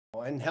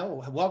And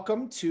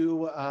welcome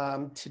to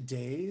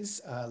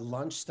today's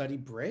lunch study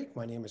break.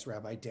 My name is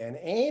Rabbi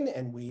Ain,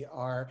 and we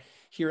are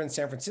here in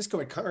San Francisco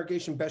at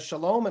Congregation Beth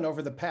Sholom. And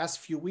over the past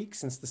few weeks,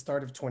 since the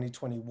start of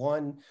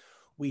 2021,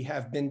 we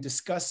have been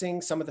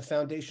discussing some of the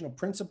foundational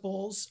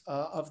principles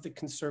of the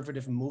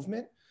conservative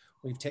movement.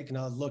 We've taken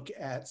a look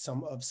at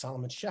some of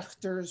Solomon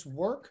Schechter's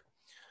work.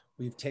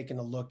 We've taken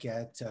a look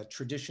at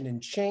tradition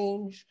and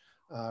change,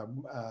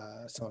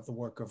 some of the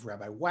work of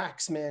Rabbi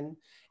Waxman.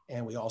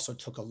 And we also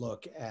took a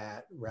look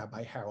at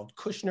Rabbi Harold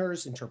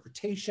Kushner's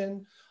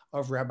interpretation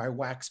of Rabbi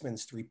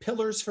Waxman's three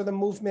pillars for the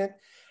movement.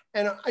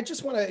 And I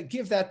just want to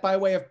give that by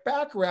way of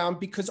background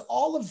because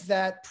all of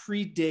that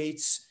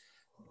predates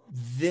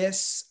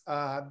this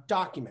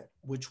document,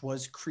 which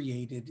was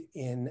created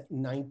in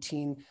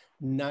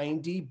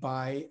 1990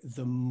 by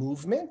the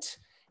movement.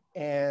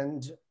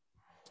 And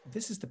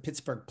this is the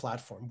Pittsburgh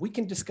platform. We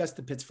can discuss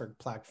the Pittsburgh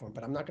platform,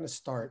 but I'm not going to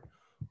start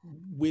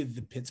with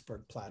the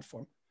Pittsburgh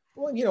platform.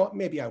 Well, you know,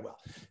 maybe I will.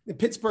 The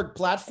Pittsburgh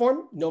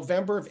Platform,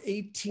 November of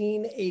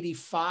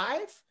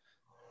 1885.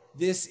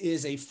 This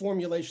is a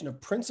formulation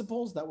of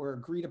principles that were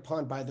agreed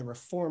upon by the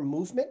Reform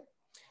movement,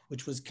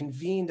 which was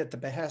convened at the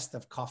behest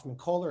of Kaufman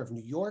Kohler of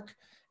New York,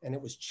 and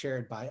it was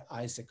chaired by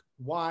Isaac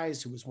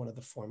Wise, who was one of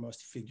the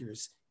foremost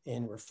figures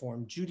in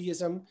Reform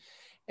Judaism.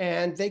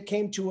 And they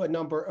came to a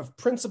number of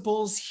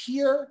principles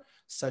here,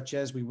 such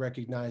as we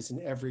recognize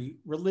in every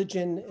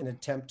religion an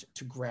attempt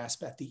to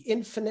grasp at the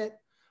infinite.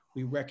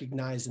 We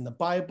recognize in the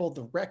Bible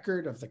the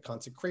record of the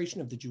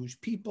consecration of the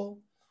Jewish people.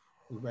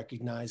 We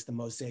recognize the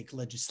Mosaic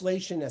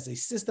legislation as a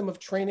system of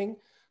training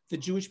the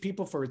Jewish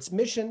people for its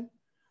mission.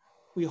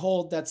 We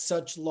hold that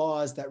such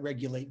laws that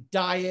regulate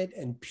diet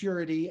and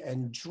purity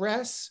and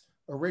dress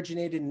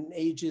originated in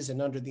ages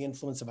and under the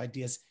influence of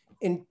ideas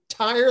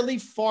entirely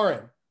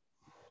foreign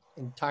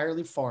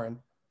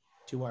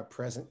to our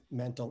present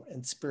mental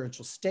and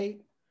spiritual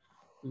state.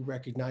 We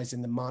recognize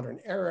in the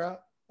modern era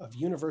of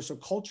universal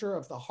culture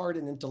of the heart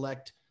and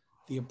intellect,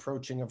 the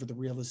approaching of the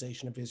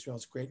realization of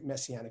Israel's great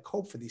messianic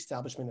hope for the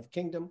establishment of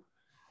kingdom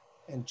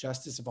and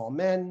justice of all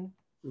men.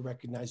 We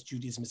recognize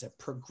Judaism as a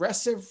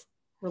progressive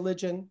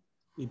religion.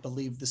 We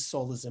believe the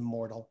soul is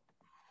immortal.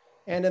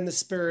 And in the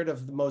spirit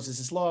of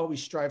Moses' law, we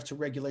strive to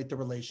regulate the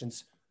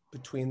relations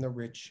between the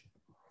rich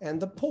and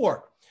the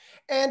poor.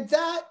 And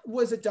that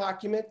was a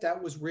document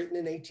that was written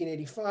in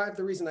 1885.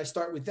 The reason I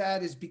start with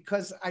that is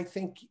because I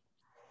think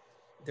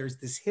there's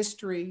this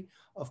history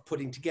of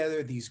putting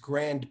together these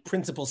grand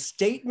principle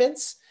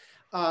statements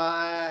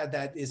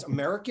that is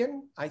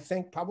American, I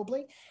think,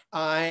 probably.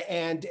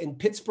 And in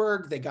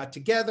Pittsburgh, they got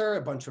together,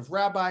 a bunch of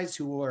rabbis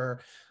who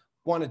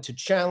wanted to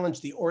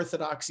challenge the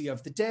orthodoxy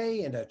of the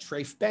day in a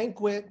treif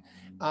banquet.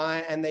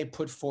 And they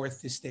put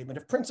forth this statement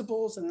of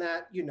principles, and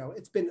that, you know,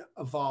 it's been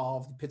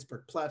evolved. The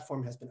Pittsburgh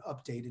platform has been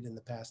updated in the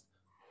past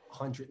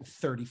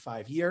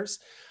 135 years.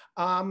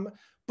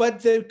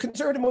 But the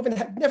conservative movement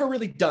had never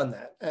really done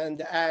that.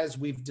 And as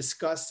we've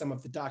discussed some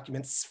of the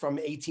documents from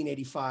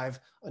 1885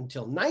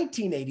 until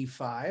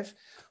 1985,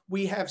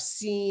 we have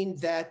seen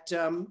that,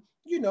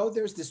 you know,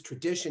 there's this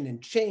tradition and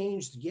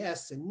change,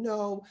 yes and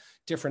no,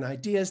 different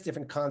ideas,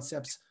 different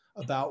concepts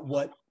about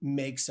what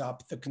makes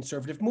up the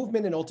conservative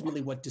movement and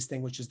ultimately what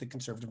distinguishes the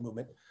conservative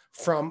movement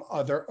from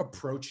other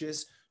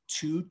approaches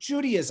to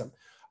Judaism.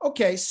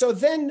 Okay, so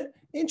then,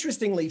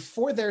 interestingly,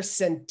 for their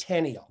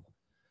centennial,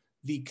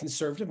 the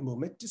conservative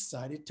movement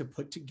decided to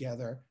put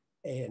together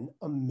an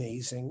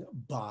amazing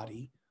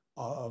body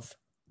of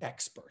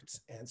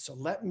experts. And so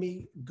let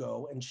me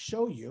go and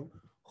show you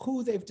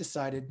who they've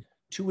decided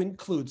to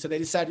include. So they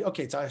decided,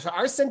 okay, it's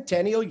our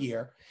centennial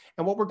year.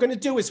 And what we're going to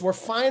do is we're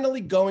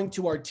finally going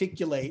to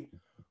articulate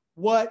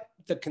what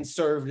the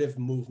conservative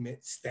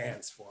movement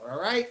stands for, all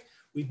right?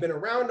 We've been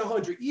around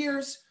 100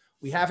 years.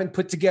 We haven't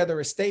put together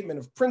a statement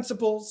of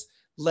principles.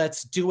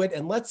 Let's do it,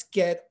 and let's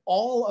get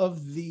all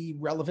of the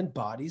relevant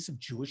bodies of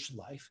Jewish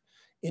life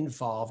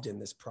involved in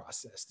this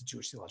process. The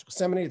Jewish Theological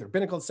Seminary, the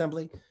Rabbinical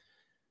Assembly,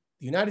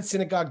 the United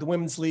Synagogue, the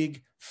Women's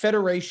League,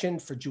 Federation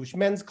for Jewish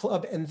Men's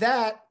Club, and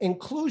that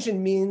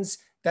inclusion means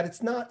that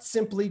it's not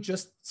simply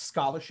just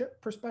scholarship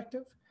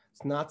perspective,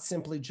 it's not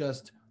simply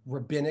just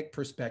rabbinic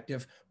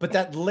perspective, but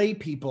that lay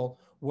people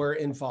were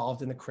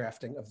involved in the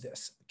crafting of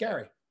this.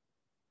 Gary.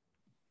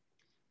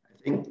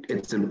 I think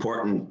it's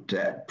important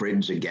to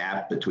bridge a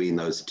gap between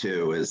those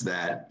two is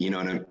that, you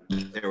know,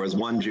 there was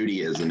one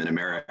Judaism in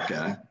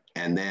America,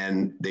 and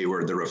then they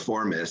were the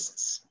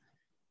reformists,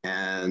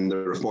 and the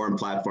reform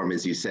platform,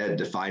 as you said,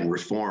 defined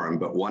reform.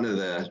 But one of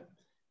the,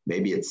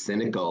 maybe it's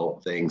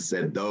cynical things,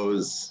 said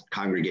those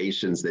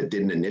congregations that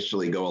didn't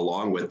initially go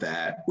along with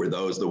that were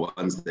the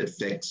ones that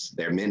fixed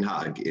their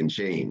minhag in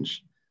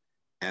change.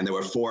 And there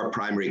were four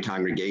primary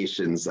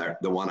congregations.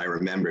 The one I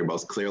remember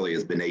most clearly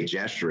is B'nai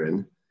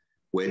Jeshurun,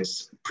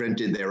 which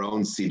printed their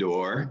own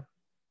Siddur,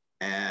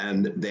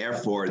 and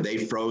therefore they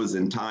froze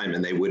in time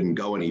and they wouldn't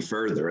go any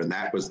further. And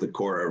that was the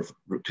core of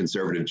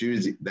conservative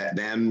Jews.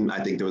 I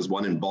think there was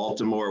one in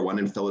Baltimore, one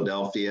in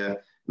Philadelphia, and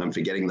I'm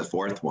forgetting the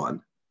fourth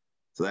one.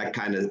 So that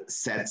kind of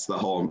sets the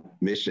whole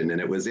mission.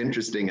 And it was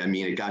interesting. I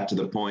mean, it got to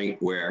the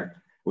point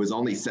where it was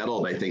only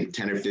settled, I think,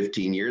 10 or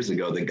 15 years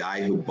ago. The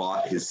guy who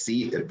bought his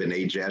seat at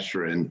B'nai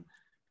Jeshurun,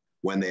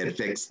 when they had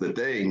fixed the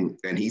thing,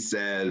 and he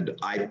said,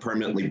 I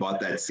permanently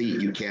bought that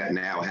seat. You can't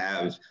now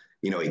have,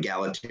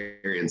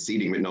 egalitarian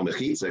seating with no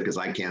mechitza because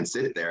I can't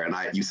sit there. And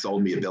you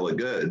sold me a bill of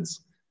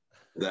goods.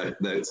 The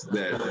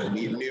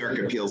New York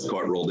Appeals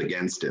Court ruled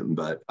against him,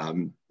 but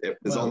it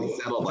was only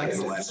settled like in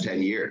the last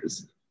 10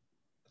 years.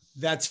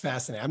 That's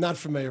fascinating. I'm not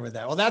familiar with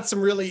that. Well, that's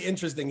some really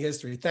interesting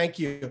history. Thank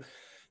you.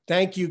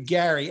 Thank you,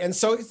 Gary. And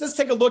so let's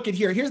take a look at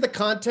here. Here's the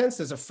contents.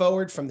 There's a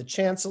forward from the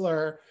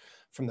chancellor,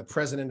 from the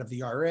president of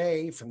the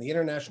RA, from the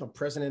international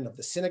president of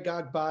the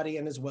synagogue body,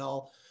 and as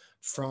well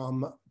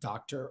from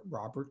Dr.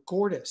 Robert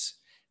Gordis.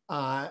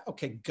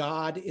 Okay,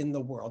 God in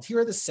the world. Here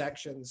are the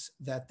sections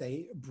that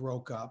they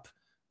broke up.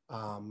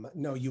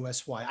 No,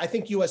 USY. I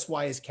think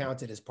USY is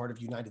counted as part of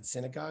United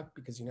Synagogue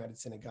because United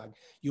Synagogue,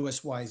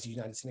 USY is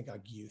United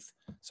Synagogue Youth.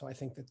 So I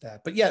think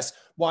that, but yes,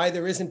 why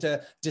there isn't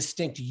a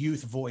distinct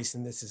youth voice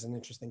in this is an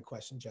interesting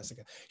question,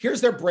 Jessica.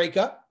 Here's their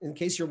breakup, in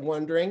case you're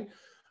wondering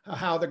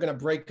how they're going to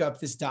break up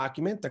this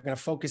document. They're going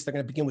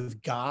to begin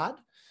with God.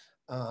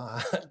 They're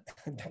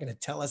going to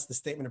tell us the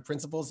statement of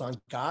principles on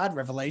God,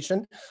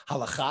 Revelation,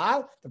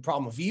 Halakha, the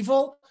problem of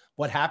evil,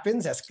 what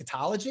happens,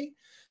 eschatology.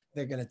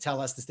 They're going to tell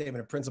us the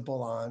statement of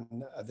principle on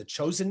the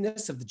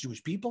chosenness of the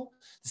Jewish people,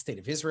 the state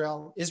of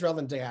Israel, Israel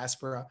and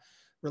diaspora,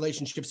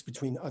 relationships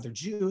between other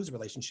Jews,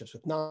 relationships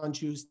with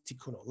non-Jews,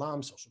 tikkun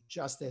olam, social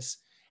justice,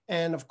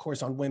 and of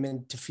course on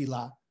women,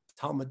 tefillah,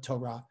 Talmud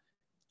Torah,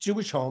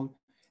 Jewish home,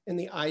 and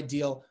the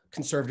ideal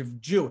conservative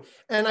Jew.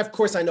 And of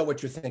course, I know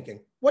what you're thinking.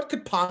 What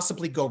could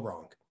possibly go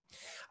wrong?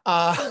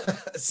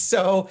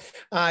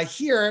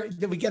 Here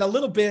we get a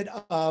little bit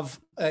of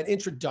an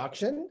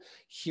introduction.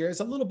 Here's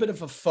a little bit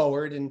of a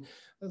forward and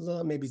a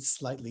little, maybe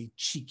slightly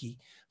cheeky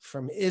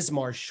from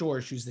Ismar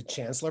Schorsch, who's the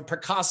chancellor.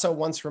 Picasso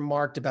once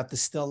remarked about the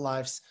still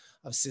lifes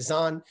of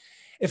Cézanne.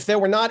 If there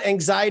were not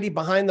anxiety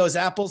behind those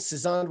apples,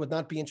 Cézanne would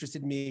not be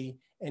interested in me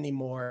any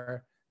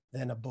more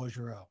than a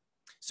Bouguereau.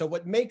 So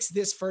what makes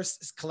this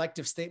first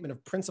collective statement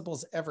of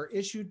principles ever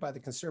issued by the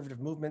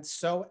conservative movement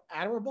so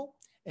admirable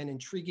and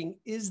intriguing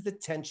is the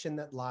tension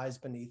that lies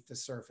beneath the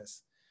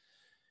surface.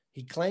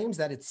 He claims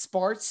that its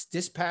sparse,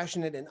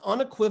 dispassionate, and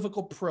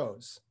unequivocal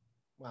prose,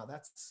 wow,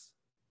 that's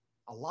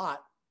a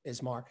lot,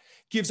 Ismar,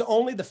 gives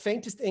only the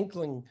faintest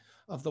inkling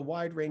of the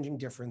wide-ranging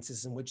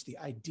differences in which the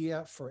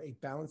idea for a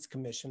balanced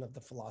commission of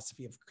the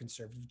philosophy of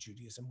conservative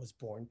Judaism was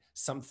born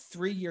some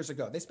 3 years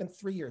ago. They spent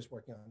 3 years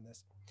working on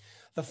this.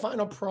 The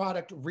final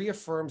product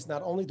reaffirms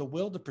not only the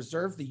will to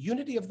preserve the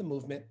unity of the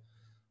movement,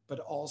 but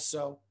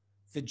also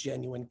the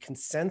genuine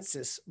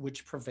consensus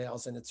which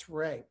prevails in its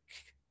ranks.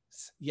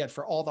 Yet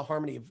for all the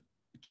harmony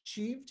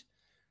achieved,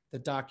 the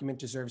document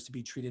deserves to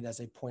be treated as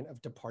a point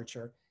of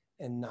departure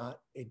and not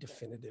a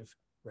definitive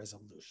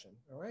resolution.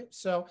 All right,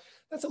 so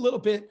that's a little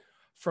bit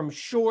from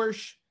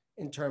Schorsch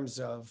in terms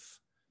of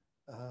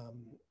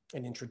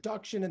an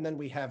introduction. And then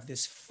we have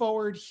this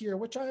forward here,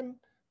 which I'm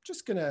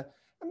just gonna,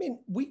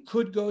 we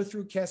could go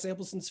through Cass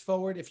Abelson's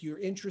forward if you're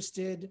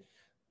interested.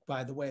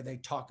 By the way, they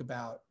talk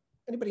about,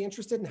 anybody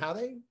interested in how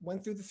they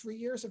went through the 3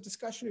 years of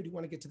discussion, or do you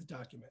want to get to the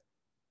document?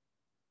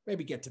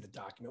 Maybe get to the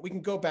document. We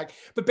can go back,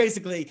 but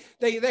basically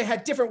they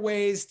had different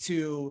ways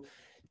to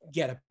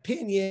get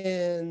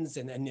opinions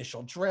and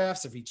initial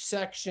drafts of each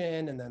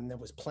section. And then there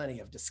was plenty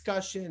of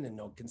discussion and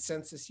no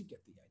consensus. You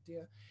get the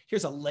idea.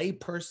 Here's a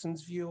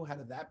layperson's view.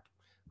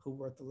 Who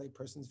wrote the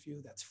layperson's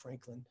view? That's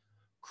Franklin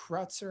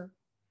Kreutzer.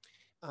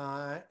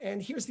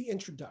 And here's the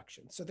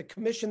introduction. So the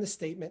commission, the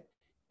statement,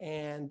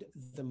 and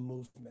the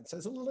movement. So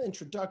there's a little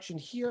introduction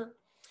here.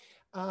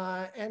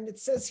 And it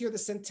says here, the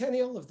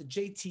centennial of the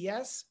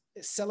JTS,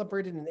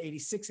 celebrated in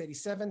 86,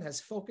 87, has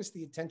focused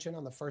the attention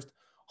on the first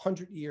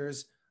 100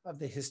 years of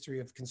the history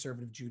of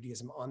conservative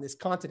Judaism on this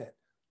continent.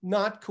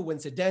 Not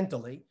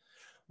coincidentally,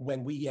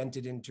 when we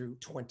entered into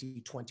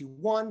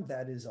 2021,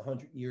 that is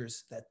 100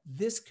 years that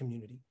this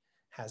community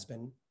has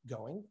been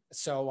going.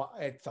 So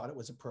I thought it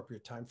was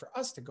appropriate time for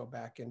us to go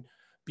back and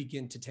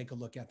begin to take a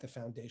look at the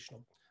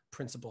foundational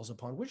principles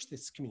upon which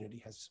this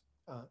community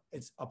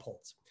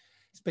upholds.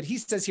 But he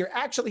says here,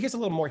 actually, here's a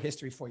little more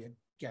history for you,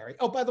 Gary.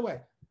 Oh, by the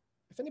way,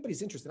 if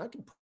anybody's interested, I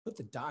can put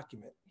the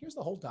document. Here's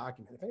the whole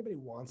document. If anybody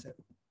wants it,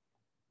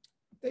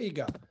 there you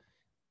go.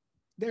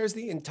 There's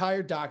the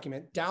entire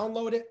document.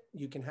 Download it.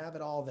 You can have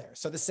it all there.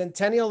 So the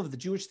centennial of the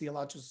Jewish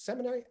Theological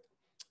Seminary.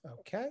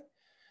 Okay.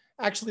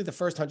 Actually, the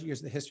first 100 years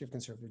of the history of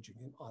conservative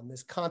Judaism on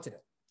this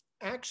continent.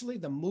 Actually,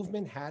 the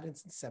movement had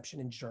its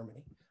inception in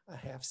Germany a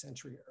half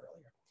century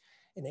earlier.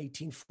 In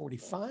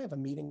 1845, a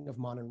meeting of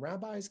modern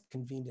rabbis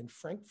convened in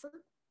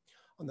Frankfurt.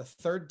 On the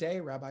third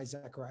day, Rabbi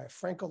Zechariah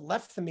Frankel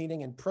left the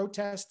meeting in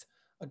protest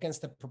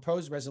against the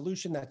proposed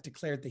resolution that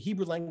declared the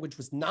Hebrew language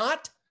was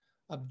not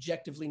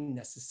objectively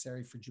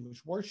necessary for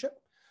Jewish worship,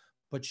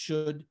 but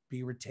should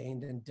be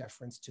retained in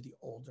deference to the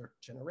older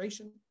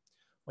generation.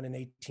 When in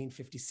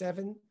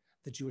 1857,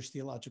 the Jewish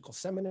Theological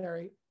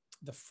Seminary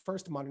the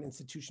first modern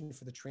institution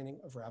for the training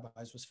of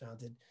rabbis was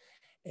founded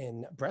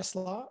in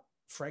Breslau.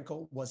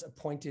 Frankel was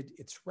appointed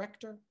its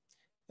rector.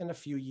 In a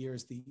few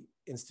years, the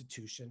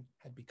institution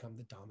had become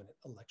the dominant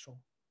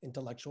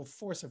intellectual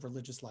force of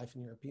religious life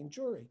in European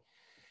Jewry.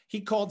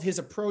 He called his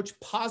approach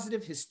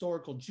positive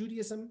historical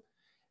Judaism.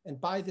 And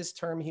by this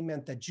term, he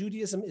meant that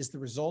Judaism is the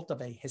result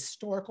of a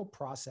historical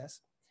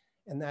process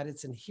and that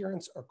its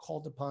adherents are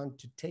called upon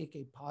to take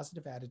a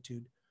positive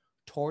attitude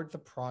toward the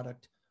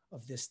product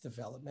of this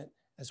development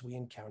as we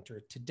encounter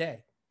it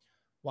today.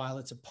 While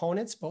its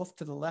opponents, both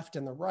to the left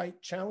and the right,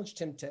 challenged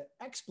him to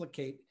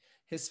explicate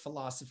his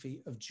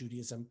philosophy of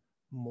Judaism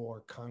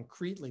more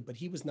concretely, but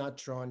he was not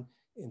drawn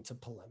into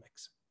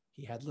polemics.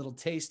 He had little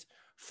taste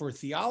for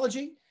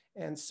theology,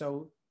 and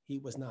so he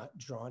was not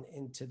drawn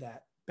into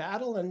that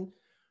battle. And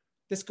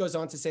this goes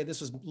on to say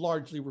this was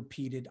largely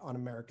repeated on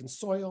American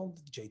soil.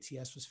 The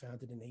JTS was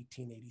founded in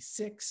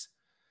 1886,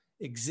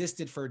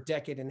 existed for a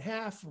decade and a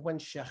half when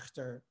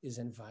Schechter is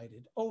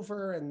invited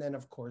over. And then,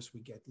 of course,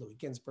 we get Louis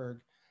Ginsburg,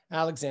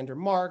 Alexander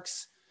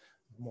Marx,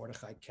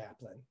 Mordechai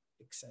Kaplan,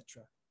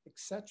 etc.,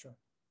 etc.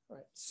 All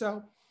right,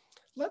 so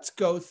let's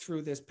go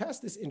through this,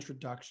 past this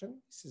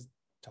introduction. This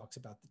talks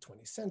about the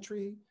 20th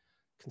century,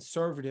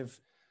 conservative.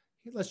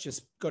 Let's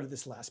just go to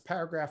this last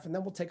paragraph, and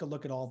then we'll take a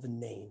look at all the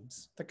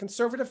names. The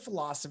conservative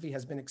philosophy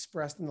has been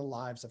expressed in the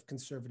lives of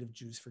conservative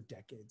Jews for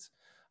decades.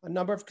 A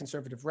number of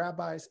conservative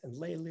rabbis and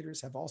lay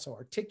leaders have also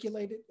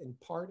articulated, in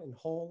part and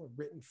whole, or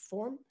written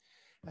form.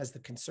 As the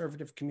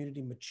conservative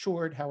community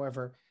matured,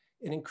 however,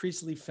 it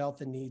increasingly felt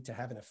the need to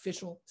have an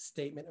official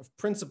statement of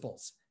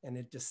principles, and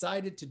it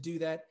decided to do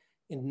that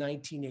in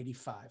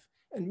 1985.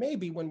 And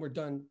maybe when we're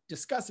done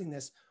discussing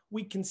this,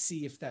 we can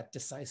see if that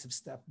decisive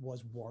step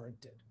was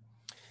warranted.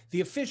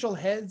 The official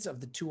heads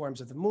of the two arms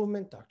of the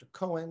movement, Dr.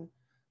 Cohen,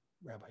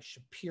 Rabbi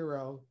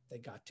Shapiro, they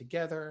got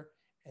together,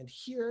 and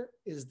here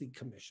is the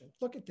commission.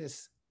 Look at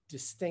this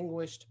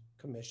distinguished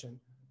commission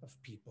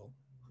of people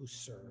who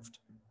served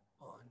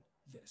on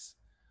this.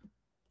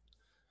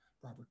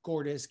 Robert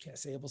Gordis,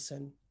 Cass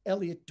Abelson,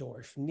 Elliot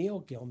Dorff,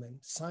 Neil Gilman,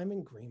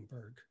 Simon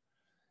Greenberg,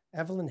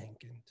 Evelyn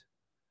Henkind.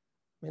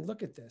 I mean,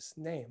 look at this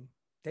name: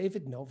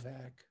 David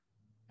Novak,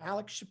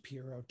 Alex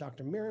Shapiro,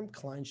 Dr. Miriam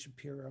Klein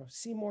Shapiro,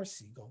 Seymour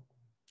Siegel,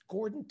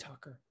 Gordon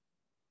Tucker,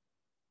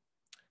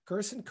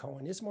 Gerson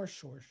Cohen, Ismar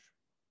Schorsch,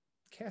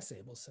 Cass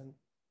Abelson.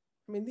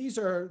 I mean, these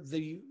is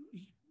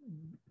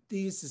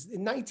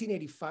in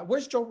 1985.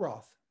 Where's Joe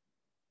Roth?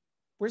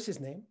 Where's his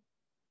name?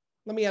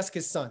 Let me ask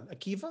his son,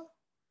 Akiva.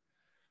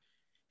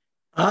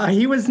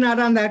 He was not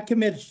on that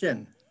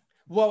commission.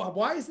 Well,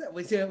 why is that?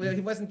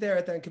 He wasn't there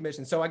at that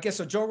commission. So I guess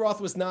Joe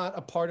Roth was not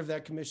a part of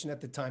that commission at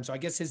the time. So I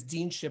guess his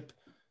deanship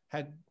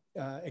had,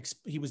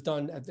 he was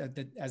done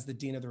as the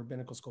dean of the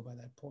rabbinical school by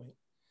that point.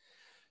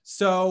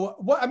 So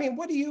what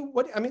do you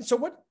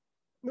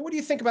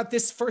think about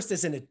this first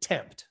as an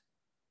attempt?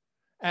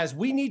 As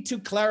we need to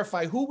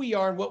clarify who we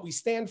are and what we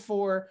stand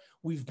for.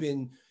 We've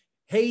been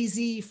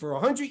hazy for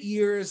 100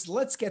 years.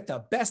 Let's get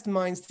the best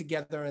minds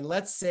together and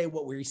let's say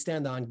what we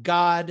stand on: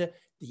 God,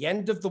 the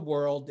end of the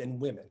world, and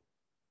women.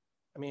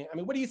 I mean,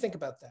 what do you think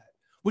about that?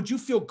 Would you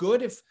feel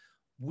good if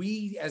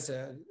we, if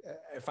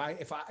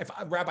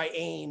Rabbi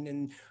Ain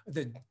and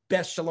the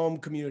Beth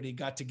Sholom community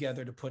got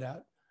together to put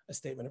out a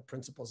statement of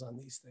principles on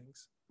these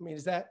things? I mean,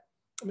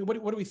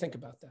 what do we think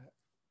about that?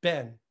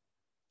 Ben?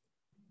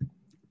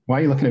 Why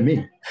are you looking at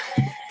me?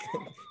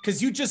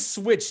 Because you just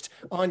switched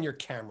on your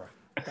camera.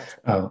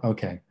 Oh,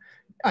 okay.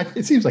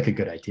 It seems like a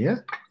good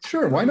idea.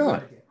 Sure, why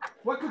not?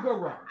 What could go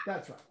wrong?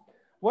 That's right.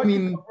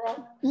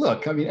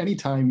 Look,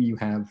 anytime you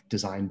have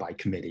design by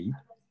committee,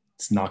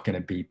 it's not going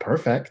to be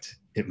perfect.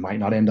 It might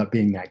not end up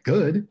being that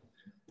good,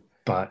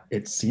 but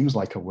it seems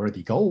like a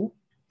worthy goal.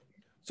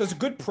 So it's a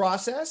good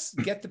process.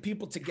 Get the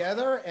people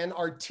together and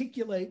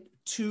articulate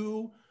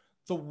to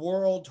the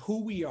world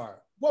who we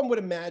are. One would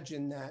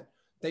imagine that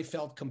they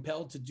felt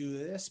compelled to do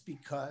this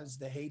because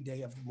the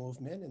heyday of the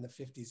movement in the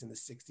 50s and the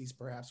 60s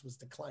perhaps was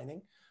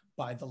declining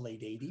by the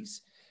late 80s.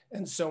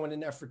 And so in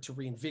an effort to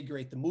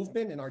reinvigorate the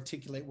movement and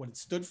articulate what it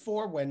stood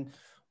for, when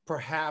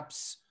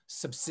perhaps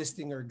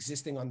subsisting or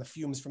existing on the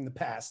fumes from the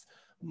past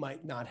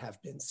might not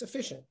have been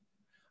sufficient.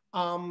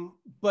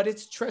 But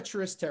it's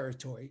treacherous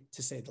territory,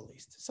 to say the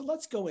least. So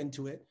let's go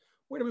into it.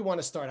 Where do we want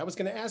to start? I was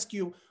going to ask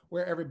you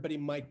where everybody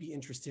might be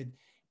interested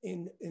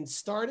in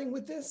starting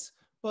with this.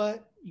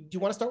 But do you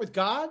want to start with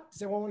God? Does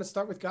everyone want to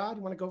start with God?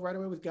 You want to go right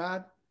away with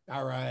God?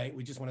 All right,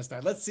 we just want to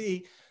start. Let's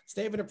see,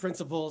 statement of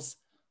principles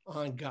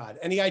on God.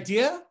 Any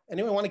idea?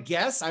 Anyone want to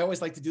guess? I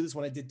always like to do this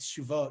when I did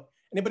Shuvot.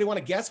 Anybody want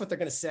to guess what they're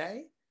going to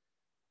say?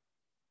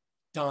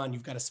 Don,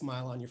 you've got a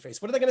smile on your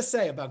face. What are they going to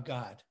say about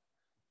God?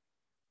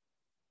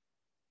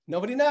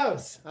 Nobody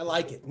knows. I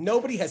like it.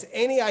 Nobody has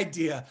any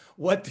idea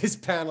what this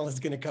panel is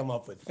going to come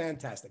up with.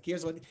 Fantastic.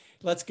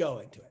 Let's go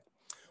into it.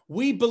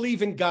 We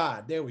believe in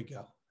God. There we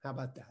go. How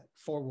about that?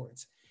 4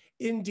 words.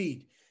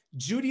 Indeed,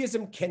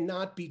 Judaism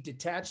cannot be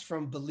detached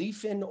from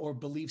belief in or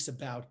beliefs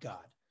about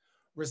God,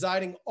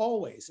 residing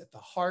always at the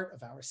heart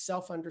of our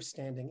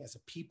self-understanding as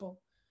a people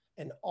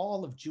and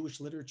all of Jewish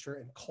literature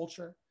and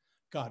culture.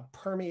 God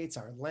permeates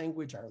our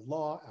language, our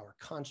law, our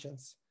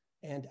conscience,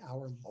 and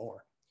our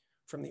lore.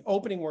 From the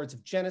opening words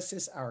of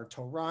Genesis, our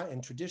Torah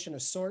and tradition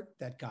assert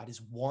that God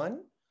is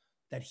one,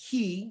 that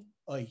he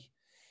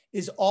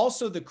is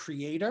also the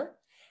creator,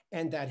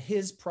 and that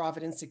his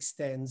providence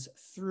extends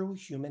through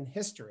human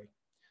history.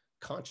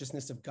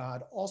 Consciousness of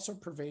God also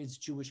pervades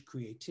Jewish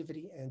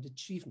creativity and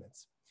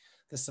achievements.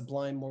 The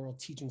sublime moral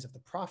teachings of the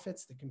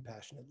prophets, the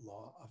compassionate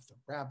law of the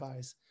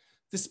rabbis,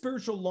 the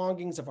spiritual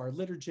longings of our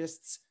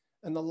liturgists,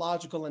 and the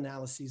logical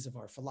analyses of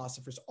our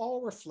philosophers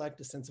all reflect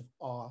a sense of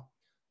awe,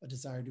 a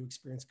desire to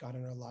experience God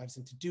in our lives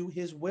and to do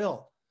his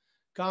will.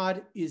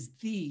 God is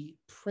the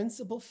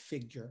principal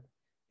figure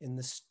in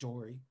the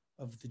story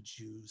of the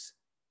Jews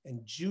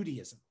and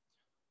Judaism.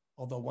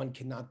 Although one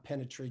cannot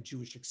penetrate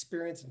Jewish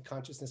experience and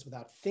consciousness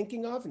without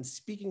thinking of and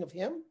speaking of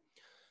him,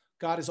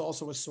 God is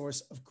also a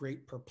source of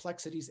great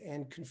perplexities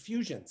and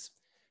confusions.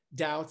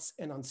 Doubts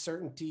and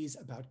uncertainties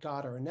about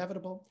God are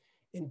inevitable.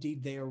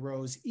 Indeed, they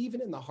arose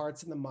even in the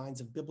hearts and the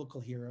minds of biblical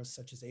heroes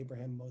such as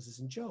Abraham, Moses,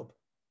 and Job.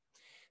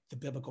 The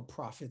biblical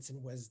prophets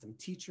and wisdom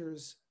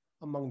teachers,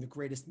 among the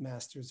greatest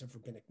masters of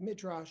rabbinic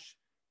midrash,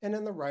 and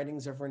in the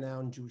writings of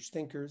renowned Jewish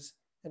thinkers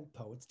and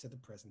poets to the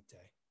present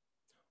day.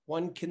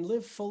 One can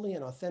live fully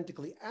and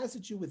authentically as a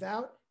Jew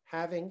without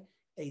having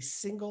a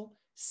single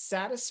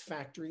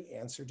satisfactory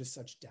answer to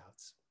such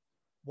doubts.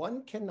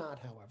 One cannot,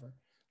 however,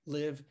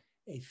 live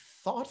a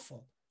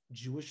thoughtful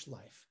Jewish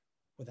life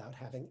without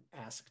having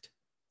asked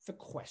the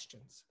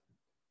questions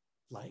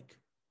like,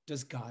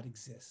 does God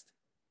exist?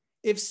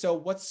 If so,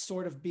 what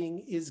sort of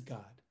being is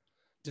God?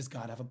 Does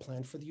God have a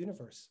plan for the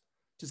universe?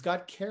 Does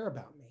God care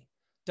about me?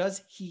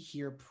 Does he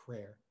hear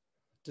prayer?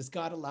 Does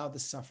God allow the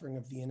suffering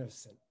of the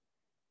innocent?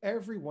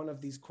 Every one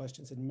of these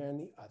questions and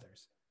many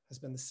others has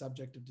been the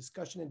subject of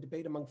discussion and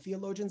debate among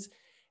theologians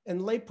and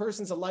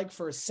laypersons alike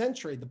for a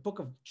century. The book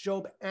of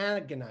Job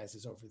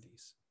agonizes over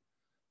these.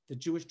 The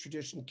Jewish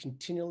tradition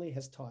continually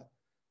has taught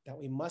that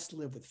we must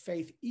live with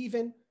faith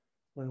even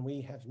when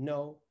we have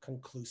no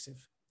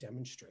conclusive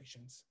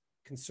demonstrations.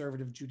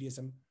 Conservative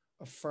Judaism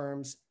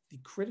affirms the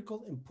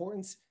critical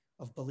importance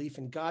of belief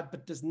in God,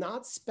 but does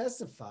not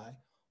specify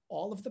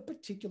all of the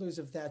particulars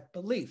of that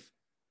belief.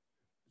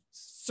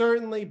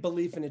 Certainly,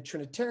 belief in a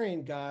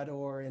Trinitarian God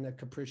or in a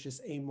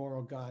capricious,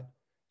 amoral God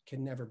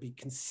can never be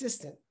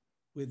consistent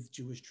with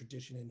Jewish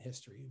tradition and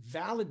history.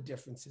 Valid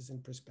differences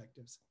in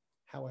perspectives,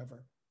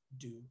 however,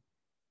 do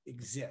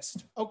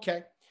exist.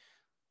 Okay,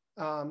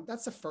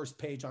 that's the first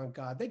page on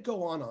God. They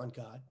go on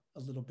God a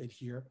little bit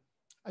here.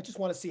 I just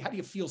want to see, how do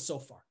you feel so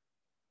far?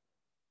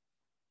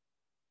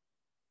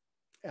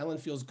 Ellen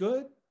feels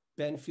good.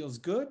 Ben feels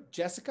good.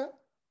 Jessica?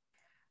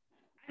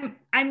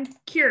 I'm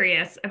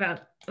curious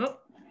about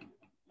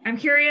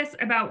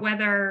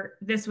whether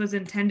this was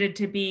intended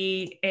to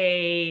be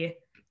a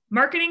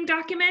marketing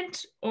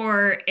document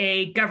or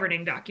a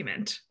governing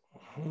document.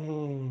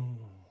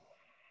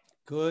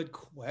 Good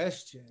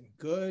question.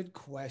 Good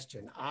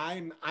question.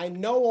 I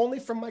know only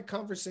from my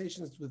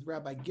conversations with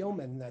Rabbi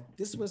Gilman that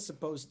this was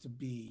supposed to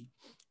be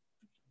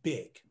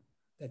big,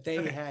 that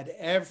they had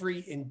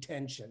every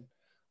intention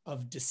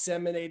of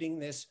disseminating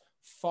this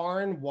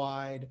far and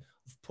wide,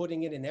 of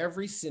putting it in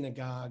every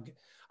synagogue.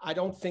 I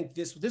don't think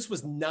this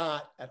was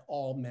not at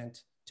all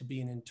meant to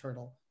be an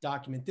internal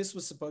document. This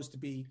was supposed to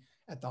be,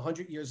 at the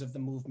 100 years of the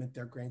movement,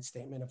 their great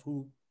statement of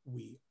who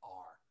we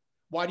are.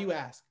 Why do you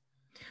ask?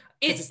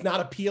 Because it's not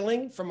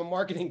appealing from a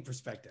marketing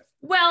perspective.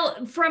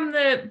 Well, from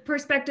the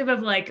perspective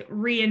of like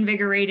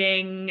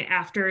reinvigorating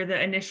after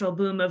the initial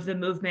boom of the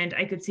movement,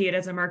 I could see it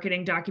as a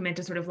marketing document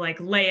to sort of like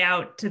lay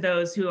out to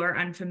those who are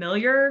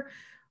unfamiliar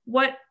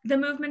what the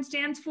movement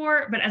stands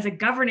for. But as a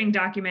governing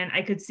document,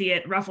 I could see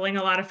it ruffling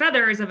a lot of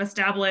feathers of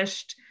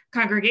established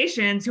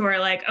congregations who are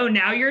like, oh,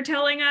 now you're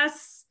telling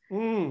us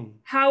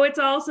how it's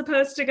all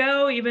supposed to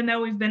go, even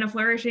though we've been a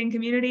flourishing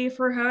community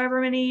for however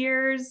many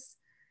years.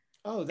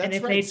 Oh, that's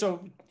right.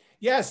 So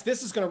yes,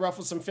 this is going to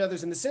ruffle some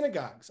feathers in the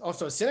synagogues.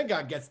 Also, a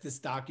synagogue gets this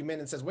document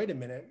and says, wait a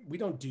minute, we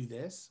don't do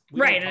this.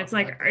 Right. And it's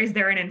like, is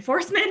there an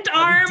enforcement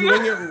arm? Are we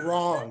doing it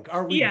wrong?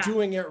 Are we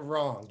doing it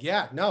wrong?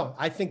 Yeah, no,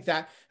 I think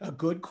that a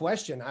good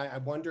question. I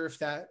wonder if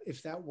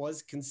that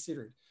was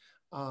considered.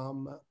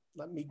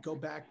 Let me go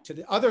back to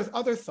the other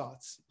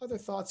thoughts. Other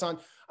thoughts on,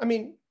 I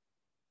mean,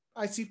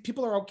 I see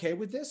people are okay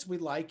with this. We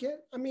like it.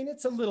 I mean,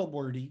 it's a little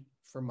wordy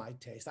for my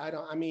taste.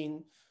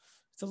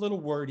 It's a little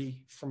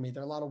wordy for me.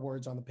 There are a lot of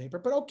words on the paper,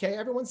 but okay.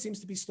 Everyone seems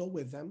to be still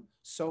with them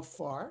so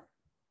far.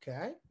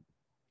 Okay.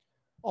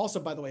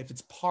 Also, by the way, if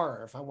it's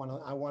parv, I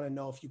want to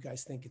know if you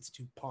guys think it's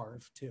too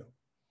parv too.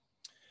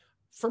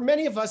 For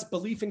many of us,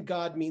 belief in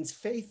God means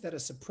faith that a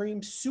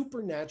supreme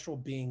supernatural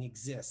being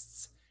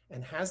exists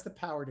and has the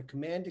power to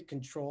command and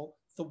control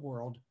the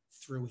world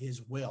through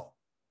his will.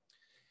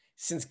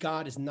 Since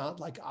God is not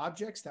like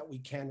objects that we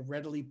can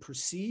readily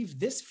perceive,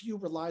 this view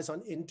relies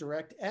on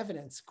indirect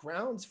evidence.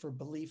 Grounds for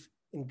belief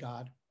in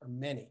God are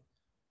many.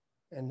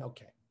 And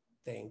okay,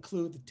 they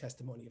include the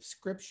testimony of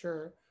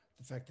Scripture,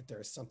 the fact that there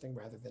is something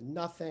rather than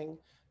nothing,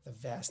 the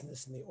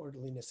vastness and the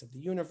orderliness of the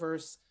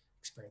universe,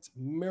 experience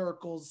of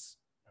miracles,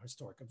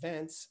 historic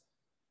events.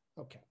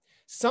 Okay.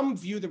 Some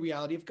view the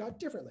reality of God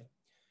differently.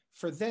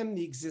 For them,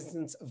 the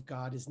existence of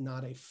God is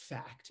not a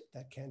fact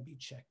that can be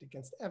checked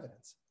against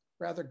evidence.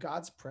 Rather,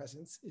 God's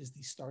presence is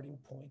the starting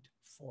point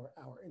for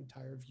our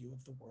entire view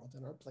of the world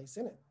and our place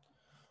in it.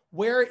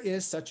 Where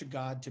is such a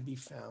God to be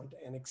found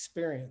and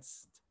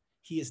experienced?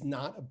 He is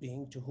not a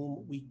being to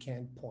whom we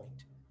can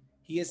point.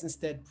 He is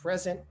instead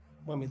present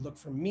when we look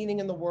for meaning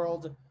in the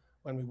world,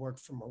 when we work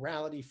for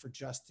morality, for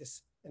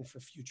justice, and for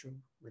future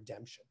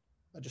redemption.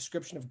 A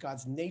description of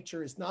God's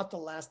nature is not the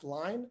last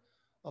line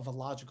of a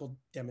logical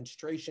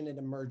demonstration. It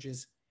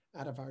emerges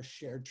out of our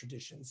shared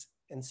traditions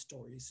and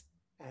stories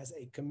as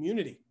a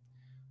community.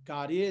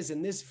 God is,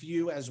 in this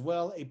view, as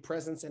well, a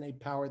presence and a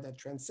power that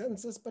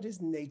transcends us, but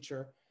his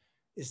nature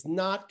is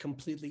not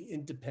completely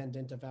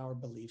independent of our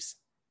beliefs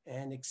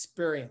and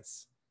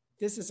experience.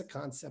 This is a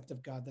concept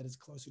of God that is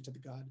closer to the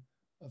God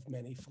of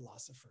many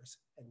philosophers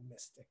and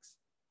mystics.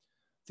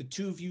 The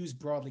two views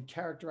broadly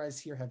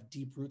characterized here have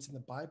deep roots in the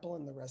Bible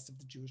and the rest of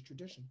the Jewish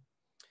tradition.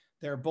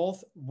 They are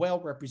both well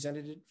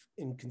represented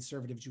in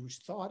conservative Jewish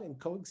thought and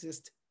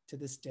coexist to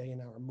this day in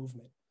our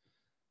movement.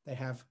 They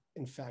have,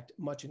 in fact,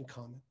 much in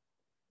common.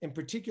 In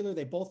particular,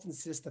 they both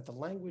insist that the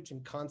language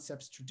and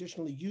concepts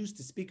traditionally used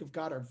to speak of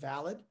God are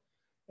valid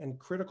and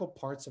critical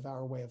parts of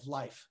our way of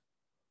life.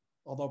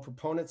 Although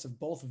proponents of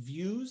both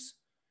views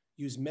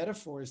use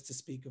metaphors to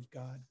speak of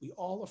God, we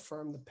all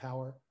affirm the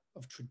power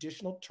of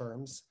traditional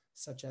terms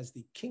such as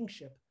the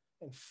kingship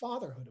and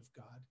fatherhood of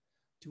God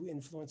to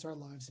influence our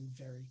lives in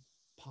very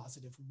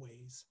positive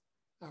ways.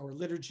 Our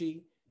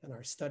liturgy and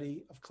our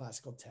study of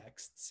classical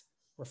texts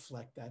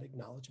reflect that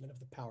acknowledgement of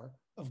the power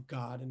of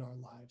God in our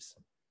lives.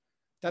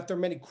 That there are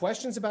many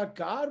questions about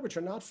God which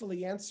are not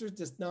fully answered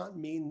does not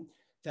mean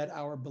that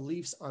our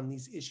beliefs on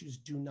these issues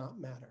do not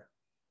matter.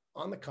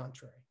 On the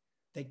contrary,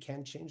 they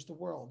can change the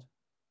world.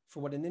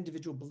 For what an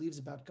individual believes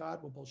about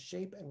God will both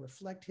shape and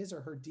reflect his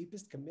or her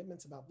deepest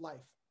commitments about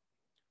life.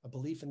 A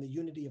belief in the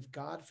unity of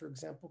God, for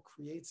example,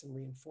 creates and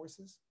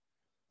reinforces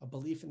a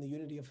belief in the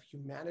unity of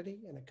humanity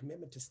and a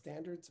commitment to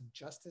standards of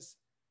justice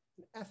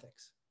and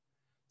ethics.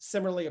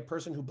 Similarly, a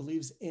person who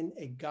believes in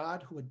a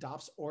God who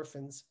adopts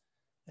orphans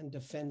and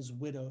defends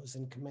widows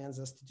and commands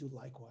us to do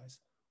likewise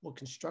will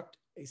construct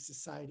a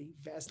society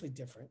vastly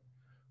different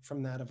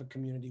from that of a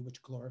community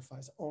which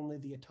glorifies only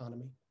the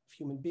autonomy of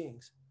human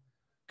beings.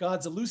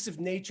 God's elusive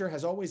nature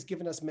has always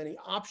given us many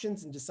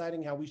options in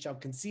deciding how we shall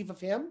conceive of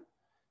him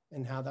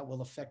and how that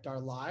will affect our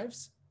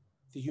lives.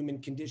 The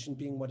human condition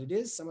being what it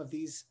is,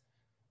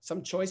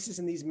 some choices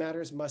in these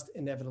matters must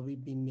inevitably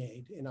be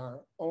made. In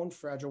our own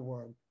fragile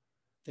world,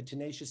 the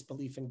tenacious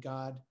belief in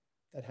God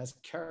that has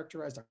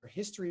characterized our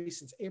history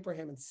since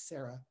Abraham and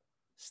Sarah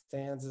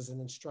stands as an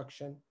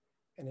instruction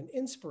and an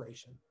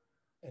inspiration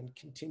and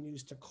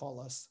continues to call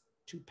us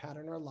to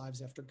pattern our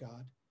lives after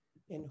God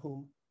in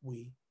whom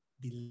we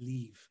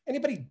believe.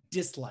 Anybody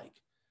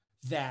dislike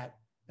that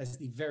as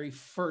the very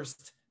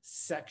first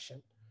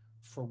section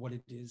for what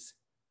it is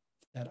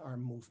that our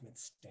movement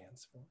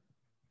stands for?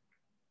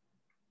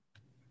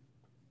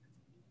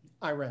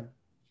 Irene.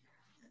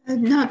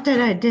 Not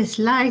that I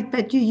dislike,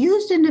 but you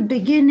used in the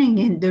beginning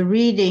in the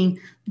reading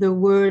the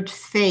word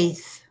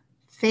faith.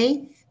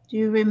 Faith? Do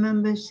you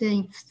remember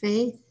saying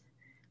faith?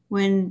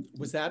 When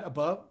was that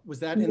above? Was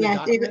that in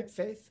yes, the document,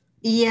 Faith?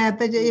 Yeah,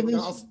 but it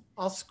was.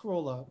 I'll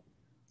scroll up.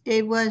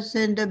 It was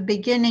in the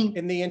beginning.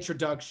 In the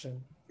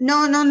introduction.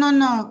 No.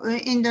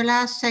 In the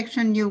last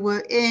section you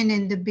were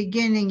in the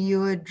beginning,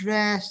 you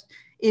addressed,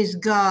 is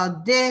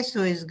God this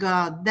or is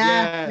God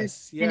that?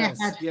 Yes.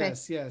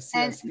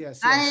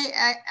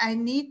 I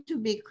need to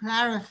be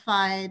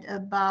clarified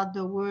about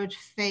the word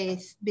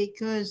faith,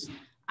 because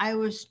I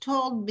was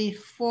told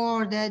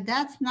before that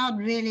that's not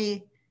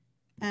really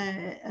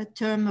a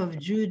term of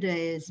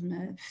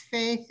Judaism.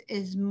 Faith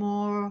is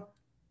more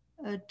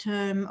a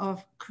term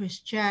of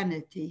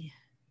Christianity.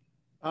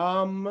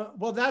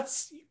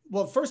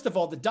 Well, first of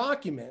all, the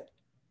document,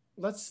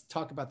 let's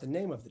talk about the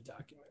name of the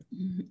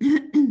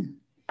document.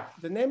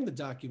 The name of the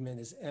document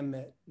is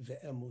Emet,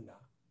 be-Emunah.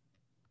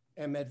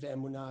 Emet,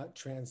 be-Emunah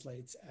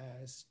translates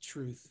as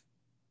truth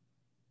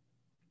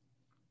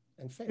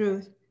and faith.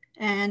 Truth.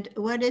 And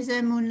what is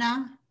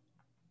Emunah?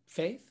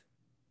 Faith.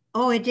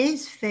 Oh, it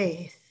is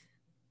faith.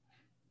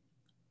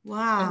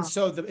 Wow. And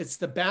so it's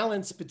the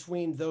balance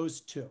between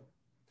those two.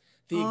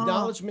 The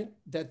acknowledgement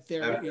that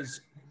there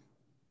is,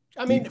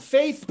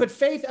 faith, but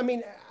faith,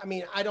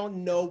 I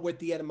don't know what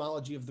the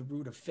etymology of the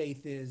root of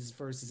faith is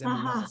versus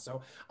emunah.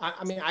 So,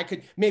 I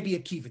could, maybe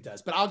Akiva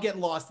does, but I'll get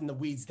lost in the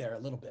weeds there a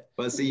little bit.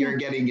 Well, so you're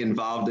getting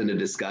involved in a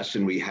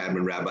discussion we had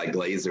when Rabbi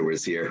Glazer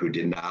was here, who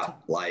did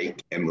not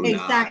like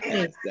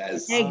emunah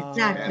as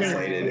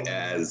translated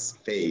as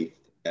faith,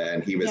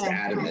 and he was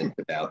adamant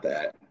about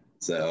that.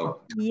 So,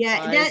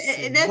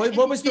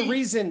 what was the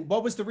reason?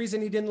 What was the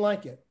reason he didn't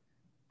like it?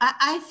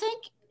 I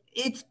think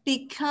it's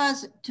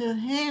because to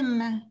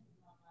him,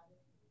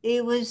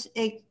 it was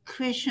a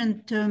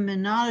Christian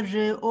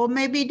terminology, or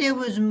maybe there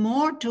was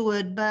more to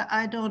it, but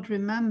I don't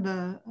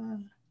remember.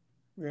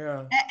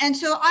 Yeah. And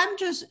so I'm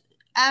just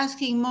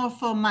asking more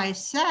for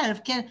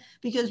myself,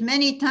 because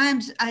many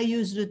times I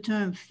use the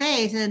term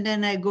faith and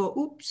then I go,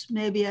 oops,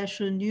 maybe I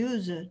shouldn't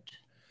use it.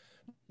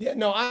 Yeah,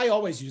 no, I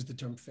always use the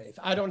term faith.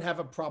 I don't have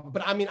a problem,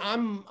 but I mean,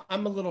 I'm a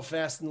little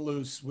fast and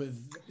loose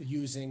with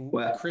using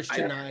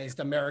Christianized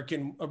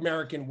American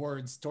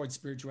words towards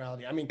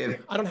spirituality. I mean,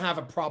 I don't have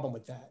a problem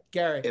with that,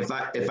 Gary. If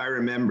I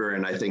remember,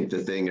 and I think the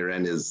thing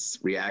Eren is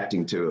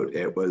reacting to,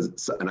 it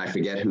was, and I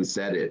forget who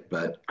said it,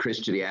 but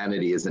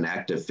Christianity is an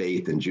act of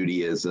faith, and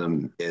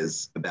Judaism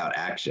is about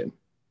action.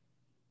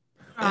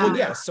 Well,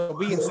 yes. So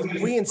we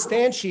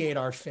instantiate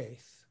our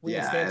faith.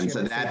 And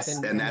so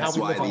that's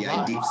why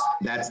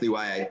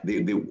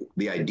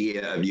the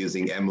idea of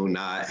using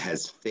emunah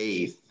as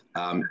faith,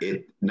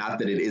 not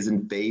that it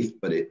isn't faith,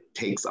 but it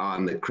takes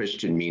on the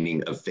Christian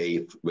meaning of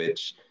faith,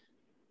 which,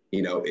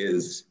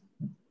 is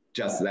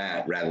just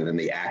that rather than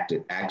the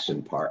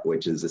action part,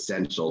 which is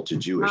essential to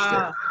Jewish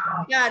faith.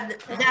 Yeah,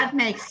 that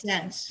makes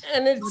sense.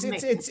 And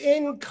it's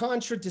in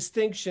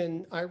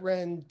contradistinction,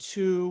 Eren,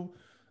 to,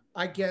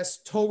 I guess,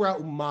 Torah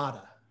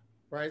Umada.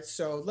 Right,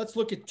 so let's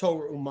look at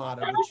Torah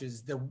Umada, which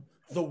is the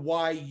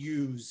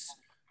YU's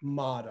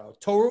motto.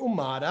 Torah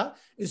Umada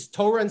is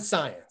Torah and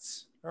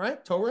science. All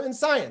right, Torah and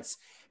science,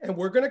 and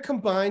we're going to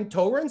combine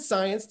Torah and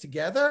science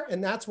together,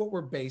 and that's what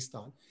we're based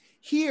on.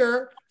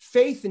 Here,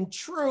 faith and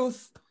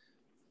truth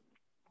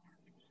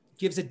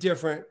gives a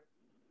different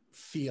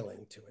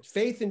feeling to it.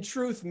 Faith and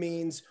truth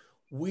means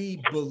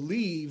we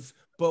believe,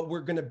 but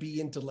we're going to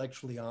be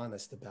intellectually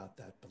honest about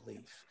that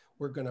belief.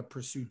 We're going to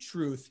pursue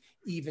truth,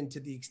 even to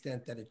the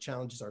extent that it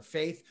challenges our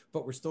faith,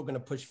 but we're still going to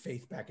push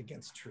faith back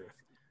against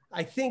truth.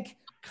 I think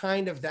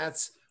kind of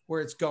that's where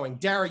it's going.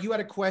 Dara, you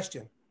had a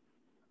question.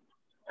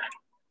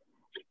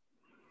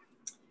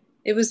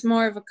 It was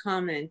more of a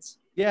comment.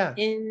 Yeah.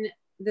 In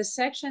the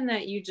section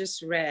that you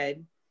just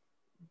read,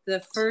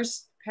 the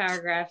first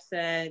paragraph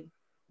said,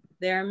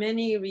 there are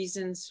many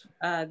reasons,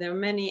 there are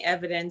many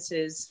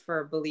evidences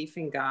for belief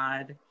in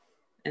God,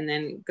 and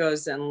then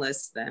goes and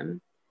lists them.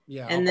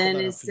 Yeah, and then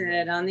it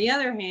said, on the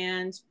other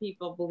hand,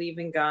 people believe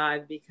in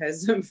God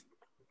because of,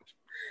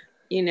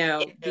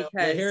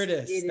 because here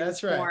it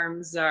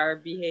informs our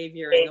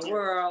behavior in the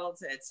world,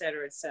 et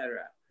cetera, et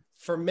cetera.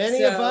 For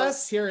many of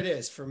us, here it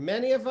is. For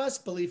many of us,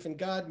 belief in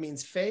God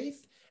means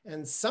faith,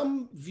 and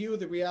some view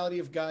the reality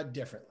of God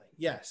differently.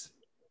 Yes.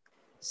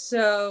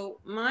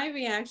 So my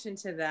reaction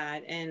to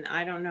that, and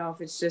I don't know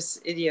if it's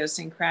just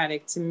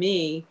idiosyncratic to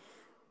me,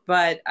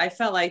 but I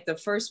felt like the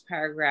first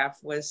paragraph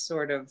was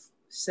sort of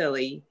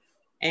silly,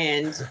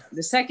 and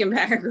the second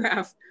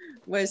paragraph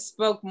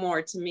spoke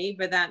more to me,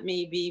 but that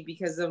may be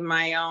because of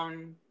my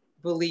own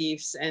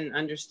beliefs and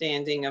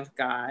understanding of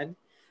God.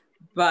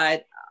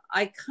 But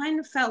I kind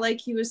of felt like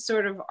he was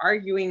sort of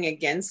arguing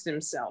against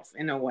himself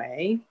in a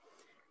way,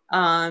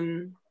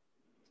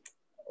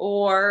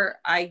 or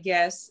I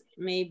guess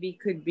maybe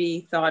could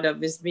be thought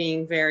of as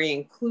being very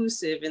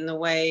inclusive in the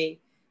way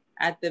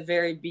at the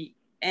very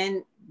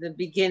end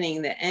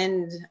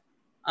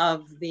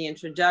of the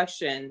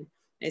introduction,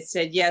 it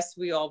said, yes,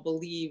 we all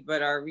believe,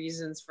 but our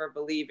reasons for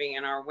believing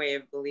and our way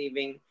of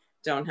believing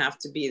don't have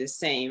to be the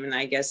same. And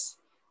I guess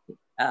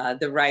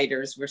the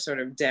writers were sort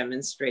of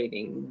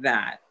demonstrating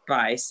that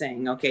by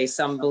saying, okay,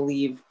 some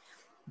believe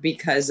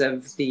because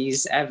of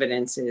these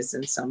evidences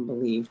and some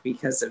believe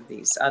because of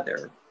these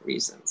other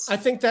reasons. I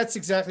think that's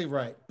exactly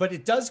right. But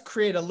it does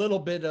create a little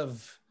bit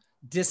of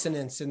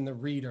dissonance in the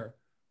reader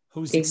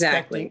who's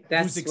expecting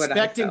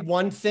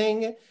one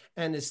thing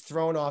and is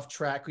thrown off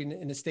track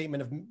in a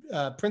statement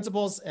of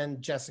principles,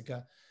 and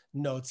Jessica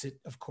notes it,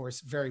 of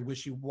course, very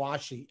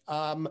wishy-washy.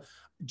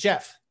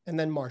 Jeff, and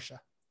then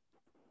Marcia.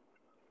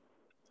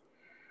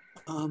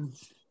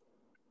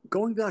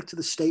 Going back to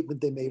the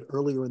statement they made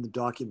earlier in the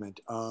document,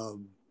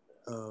 the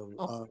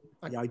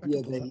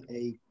idea that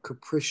a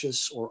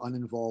capricious or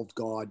uninvolved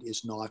God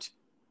is not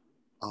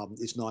an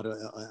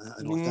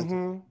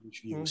authentic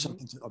view,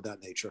 something of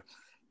that nature.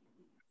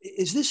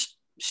 Is this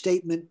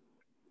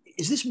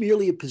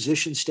merely a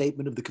position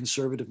statement of the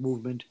conservative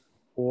movement,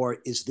 or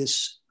is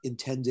this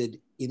intended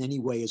in any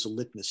way as a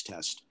litmus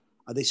test?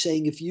 Are they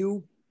saying if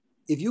you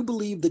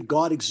believe that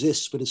God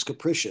exists but is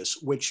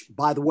capricious, which,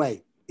 by the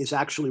way, is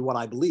actually what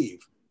I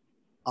believe,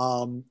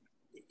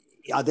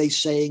 are they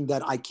saying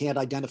that I can't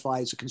identify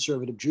as a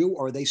conservative Jew,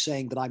 or are they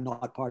saying that I'm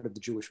not part of the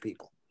Jewish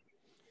people?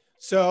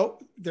 So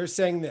they're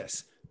saying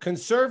this: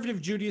 conservative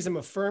Judaism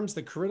affirms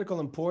the critical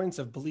importance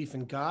of belief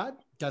in God,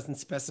 doesn't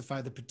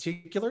specify the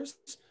particulars.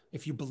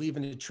 If you believe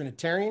in a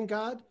Trinitarian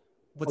God,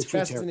 what's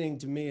fascinating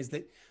to me is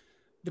that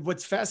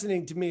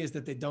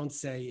they don't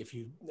say if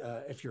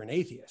you're an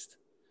atheist.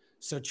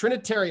 So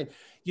Trinitarian,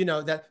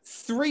 that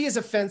 3 is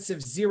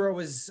offensive, 0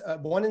 is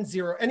 1 and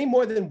 0, any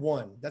more than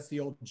 1. That's the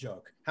old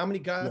joke. How many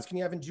gods can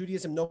you have in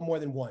Judaism? No more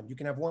than 1. You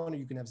can have 1 or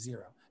you can have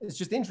 0. It's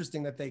just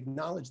interesting that they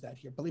acknowledge that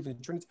here, believe in a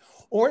Trinity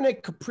or in a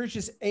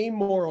capricious,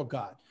 amoral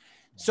God.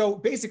 So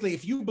basically,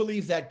 if you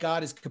believe that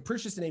God is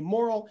capricious and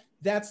amoral,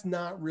 that's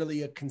not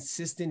really a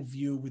consistent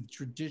view with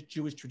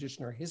Jewish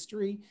tradition or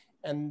history,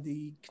 and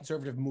the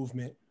conservative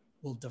movement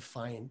will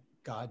define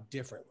God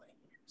differently.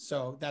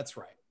 So that's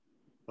right.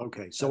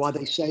 Okay, so are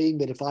they saying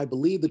that if I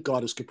believe that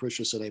God is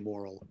capricious and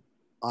amoral,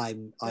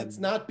 it's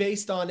not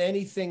based on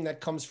anything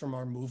that comes from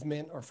our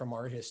movement or from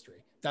our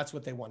history. That's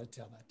what they want to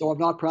tell that. So I'm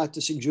not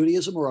practicing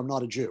Judaism, or I'm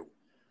not a Jew?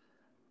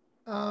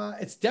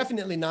 It's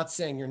definitely not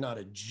saying you're not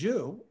a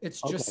Jew.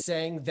 It's just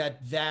saying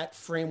that that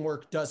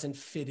framework doesn't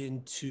fit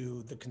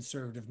into the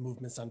conservative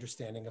movement's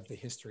understanding of the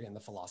history and the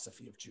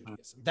philosophy of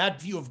Judaism.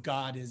 That view of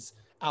God is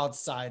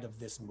outside of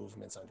this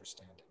movement's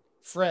understanding.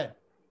 Fred.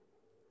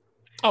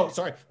 Oh,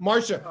 sorry.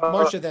 Marcia,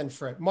 then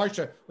Fred.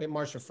 Marcia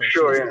first.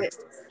 Sure. Yeah.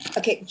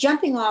 Okay,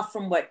 jumping off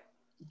from what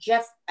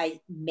Jeff I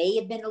may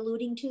have been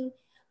alluding to,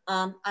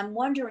 I'm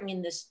wondering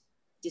in this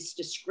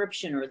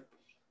description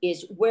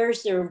is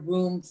where's there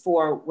room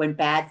for when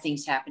bad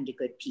things happen to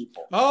good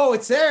people? Oh,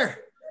 it's there.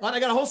 I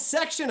got a whole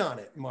section on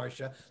it,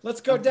 Marcia.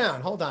 Let's go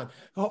down. Hold on.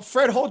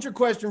 Fred, hold your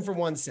question for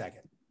 1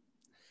 second.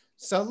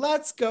 So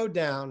let's go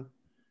down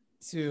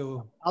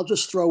to... I'll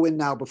just throw in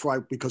now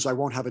because I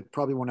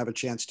probably won't have a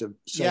chance to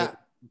say it,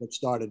 get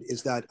started,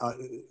 is that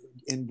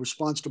in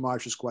response to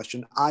Marcia's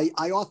question, I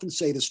often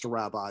say this to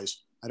rabbis.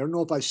 I don't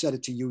know if I've said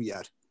it to you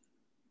yet.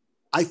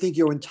 I think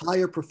your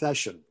entire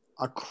profession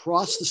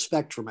across the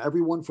spectrum,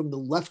 everyone from the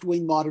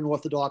left-wing modern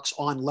Orthodox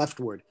on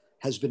leftward,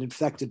 has been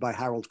infected by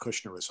Harold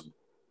Kushnerism.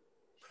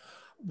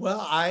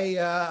 Well,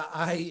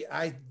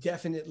 I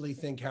definitely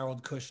think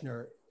Harold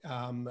Kushner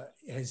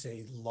is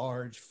a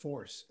large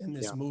force in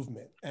this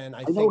movement, and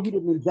I know he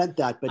didn't invent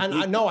that, but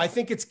I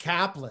think it's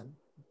Kaplan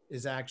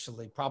is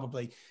actually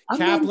probably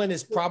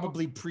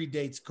probably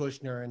predates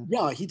Kushner,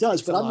 and he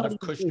does, but a lot of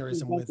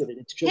Kushnerism with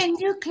it. Can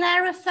you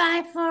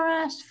clarify for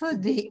us for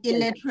the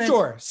illiterate?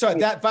 Sure. So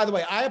that, by the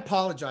way, I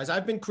apologize.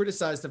 I've been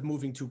criticized of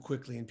moving too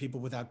quickly, and people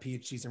without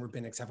PhDs and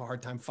rabbinics have a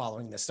hard time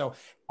following this. So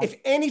if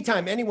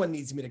anytime anyone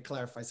needs me to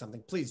clarify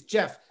something, please,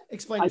 Jeff,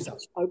 explain yourself.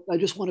 I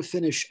just want to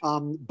finish.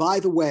 By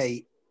the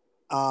way,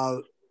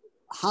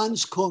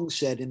 Hans Kung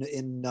said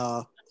in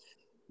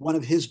one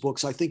of his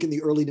books, I think in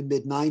the early to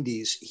mid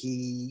 90s,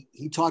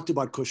 he talked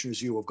about Kushner's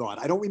view of God.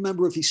 I don't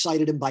remember if he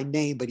cited him by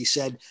name, but he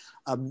said,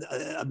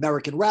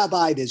 American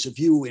rabbi, there's a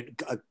view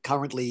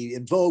currently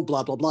in vogue,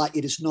 blah, blah, blah.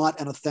 It is not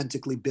an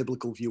authentically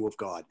biblical view of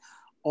God.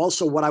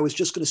 Also, what I was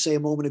just going to say a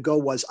moment ago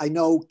was, I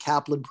know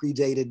Kaplan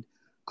predated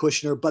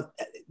Kushner, but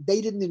they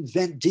didn't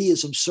invent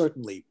deism,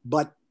 certainly.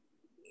 But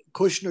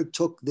Kushner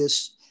took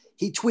this,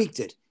 he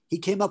tweaked it. He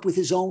came up with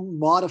his own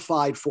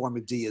modified form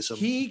of deism.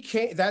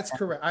 That's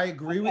correct. I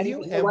agree with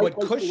you. And what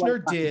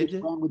Kushner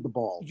did, with the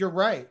ball. You're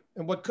right.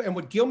 And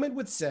what Gilman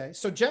would say.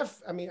 So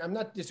Jeff, I mean, I'm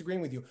not disagreeing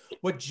with you.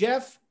 What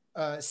Jeff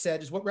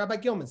said is what Rabbi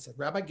Gilman said.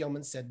 Rabbi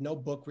Gilman said, "No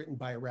book written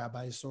by a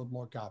rabbi has sold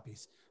more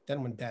copies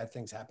than when bad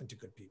things happen to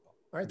good people."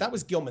 All right, that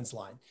was Gilman's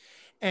line.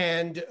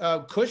 And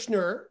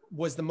Kushner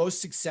was the most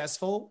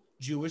successful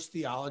Jewish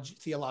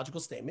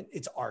theological statement.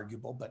 It's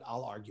arguable, but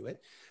I'll argue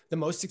it. The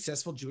most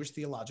successful Jewish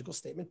theological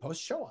statement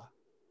post-Shoah.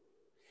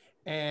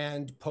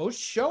 And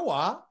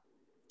post-Shoah,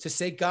 to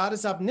say God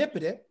is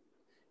omnipotent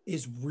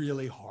is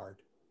really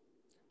hard.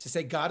 To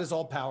say God is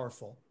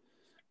all-powerful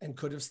and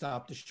could have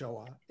stopped the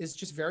Shoah is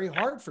just very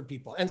hard for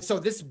people. And so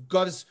this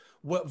goes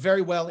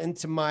very well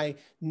into my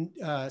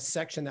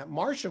section that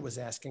Marcia was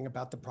asking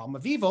about the problem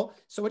of evil.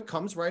 So it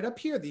comes right up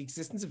here. The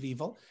existence of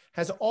evil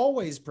has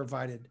always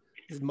provided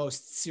the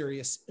most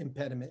serious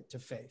impediment to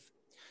faith.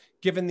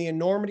 Given the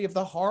enormity of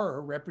the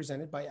horror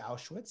represented by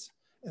Auschwitz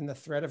and the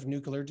threat of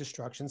nuclear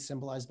destruction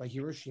symbolized by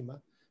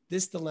Hiroshima,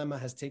 this dilemma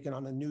has taken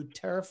on a new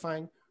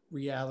terrifying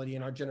reality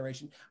in our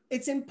generation.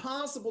 It's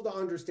impossible to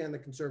understand the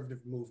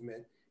conservative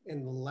movement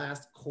in the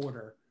last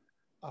quarter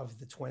of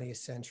the 20th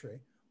century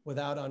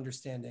without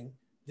understanding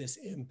this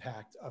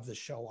impact of the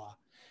Shoah.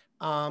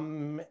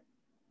 And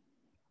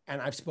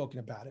I've spoken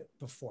about it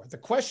before. The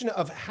question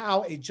of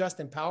how a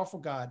just and powerful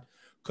God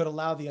could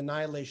allow the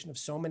annihilation of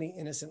so many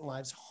innocent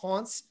lives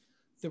haunts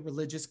the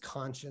religious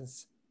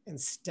conscience and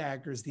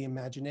staggers the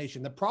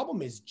imagination. The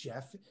problem is,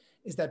 Jeff,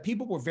 is that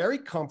people were very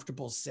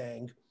comfortable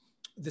saying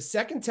the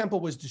Second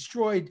Temple was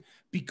destroyed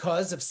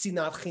because of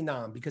sinat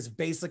chinam, because of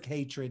basic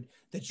hatred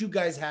that you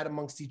guys had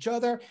amongst each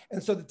other.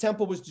 And so the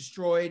temple was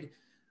destroyed.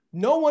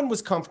 No one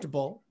was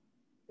comfortable.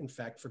 In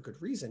fact, for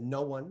good reason,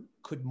 no one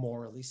could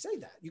morally say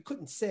that. You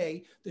couldn't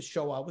say the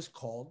Shoah was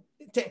called.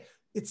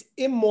 It's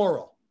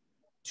immoral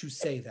to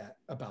say that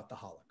about the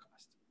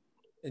Holocaust,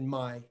 in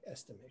my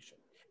estimation.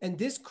 And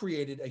this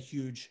created a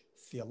huge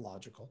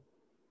theological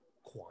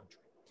quandary.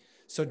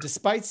 So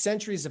despite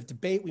centuries of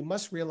debate, we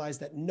must realize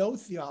that no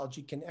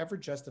theology can ever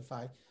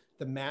justify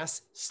the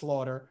mass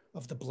slaughter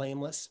of the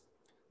blameless.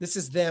 This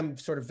is them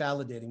sort of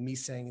validating me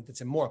saying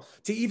it's immoral.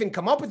 To even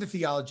come up with a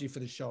theology for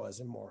the Shoah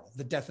is immoral.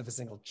 The death of a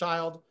single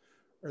child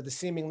or the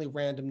seemingly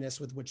randomness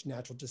with which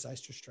natural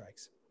disaster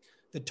strikes.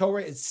 The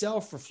Torah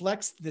itself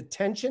reflects the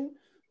tension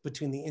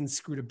between the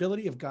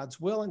inscrutability of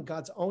God's will and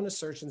God's own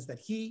assertions that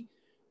he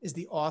is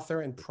the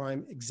author and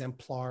prime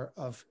exemplar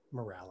of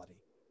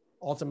morality.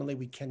 Ultimately,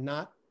 we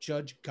cannot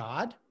judge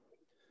God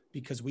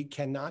because we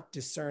cannot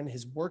discern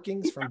his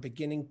workings from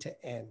beginning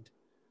to end.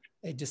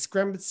 A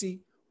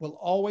discrepancy will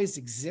always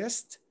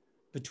exist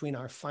between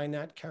our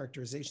finite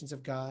characterizations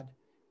of God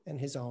and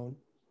his own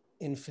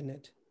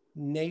infinite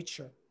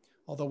nature.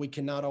 Although we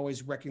cannot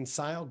always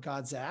reconcile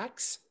God's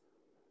acts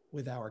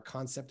with our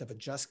concept of a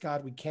just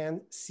God, we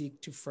can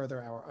seek to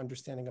further our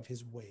understanding of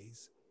his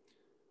ways.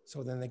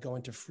 So then they go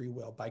into free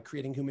will. By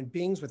creating human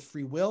beings with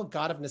free will,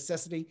 God of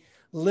necessity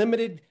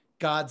limited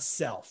God's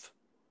self,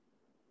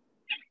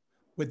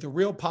 with the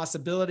real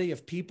possibility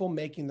of people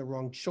making the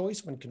wrong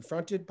choice when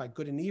confronted by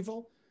good and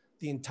evil.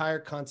 The entire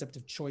concept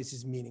of choice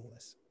is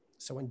meaningless.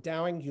 So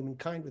endowing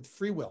humankind with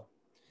free will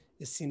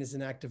is seen as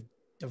an act of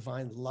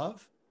divine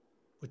love,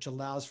 which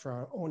allows for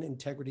our own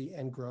integrity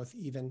and growth,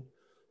 even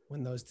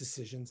when those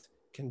decisions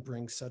can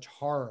bring such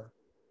horror.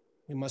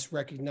 We must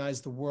recognize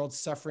the world's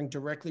suffering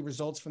directly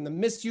results from the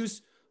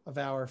misuse of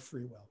our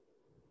free will.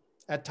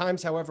 At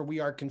times, however, we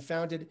are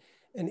confounded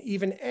and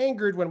even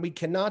angered when we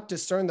cannot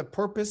discern the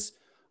purpose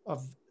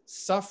of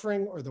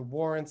suffering or the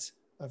warrants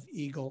of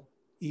evil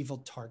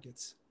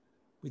targets.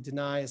 We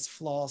deny as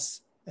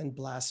false and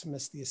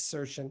blasphemous the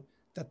assertion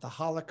that the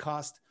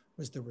Holocaust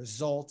was the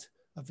result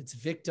of its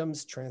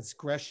victims'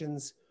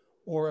 transgressions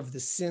or of the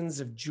sins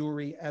of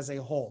Jewry as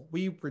a whole.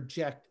 We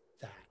reject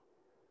that.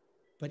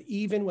 But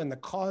even when the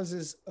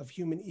causes of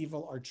human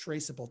evil are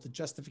traceable to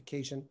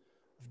justification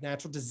of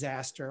natural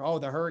disaster, oh,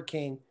 the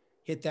hurricane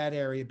hit that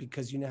area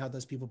because you know how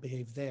those people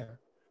behave there,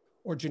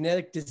 or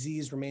genetic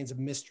disease remains a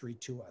mystery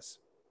to us.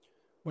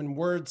 When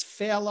words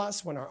fail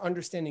us, when our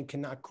understanding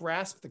cannot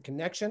grasp the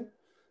connection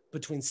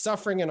between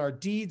suffering and our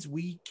deeds,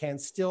 we can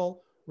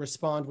still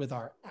respond with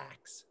our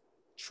acts.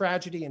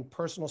 Tragedy and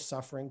personal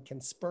suffering can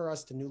spur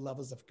us to new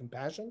levels of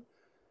compassion,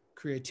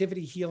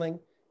 creativity, healing,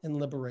 and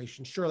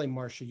liberation. Surely,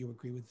 Marcia, you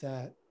agree with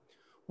that.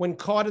 When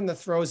caught in the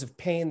throes of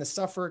pain, the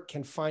sufferer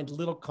can find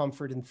little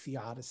comfort in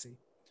theodicy.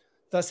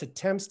 Thus,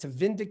 attempts to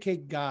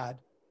vindicate God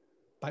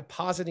by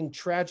positing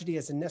tragedy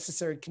as a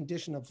necessary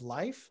condition of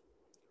life,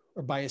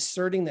 or by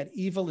asserting that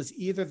evil is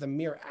either the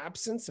mere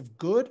absence of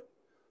good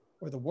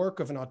or the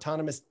work of an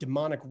autonomous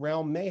demonic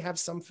realm, may have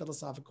some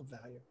philosophical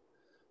value,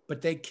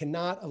 but they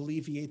cannot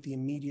alleviate the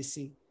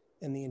immediacy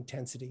and the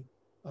intensity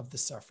of the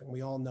suffering.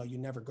 We all know you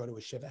never go to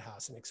a Shiva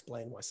house and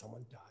explain why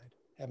someone died.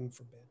 Heaven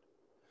forbid.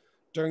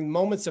 During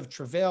moments of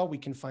travail, we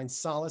can find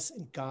solace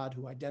in God,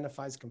 who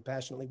identifies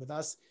compassionately with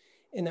us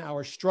in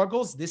our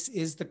struggles. This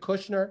is the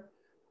Kushner.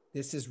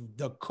 This is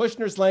the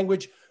Kushner's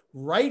language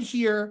right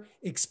here,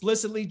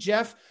 explicitly,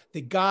 Jeff.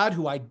 The God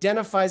who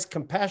identifies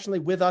compassionately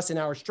with us in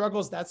our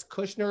struggles. That's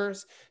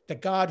Kushner's, the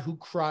God who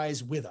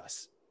cries with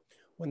us.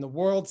 When the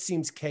world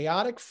seems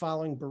chaotic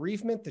following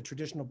bereavement, the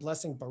traditional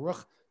blessing,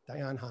 Baruch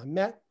Dayan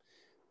HaEmet,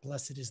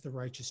 blessed is the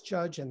righteous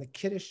judge, and the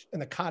Kiddush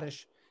and the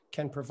Kaddish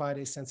can provide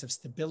a sense of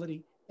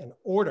stability and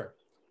order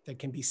that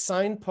can be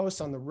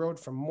signposts on the road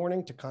from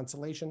mourning to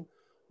consolation,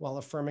 while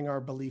affirming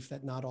our belief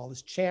that not all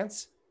is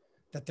chance,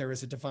 that there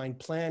is a divine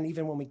plan,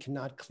 even when we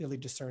cannot clearly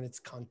discern its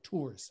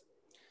contours.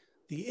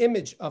 The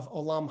image of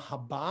Olam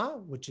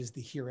Haba, which is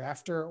the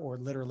hereafter, or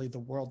literally the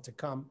world to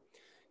come,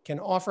 can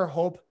offer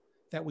hope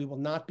that we will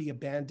not be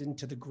abandoned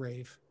to the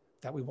grave,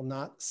 that we will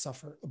not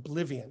suffer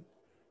oblivion.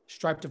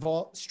 Stripped of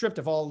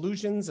all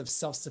illusions of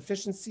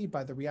self-sufficiency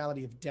by the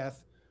reality of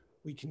death,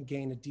 we can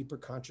gain a deeper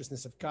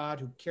consciousness of God,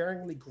 who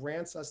caringly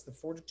grants us the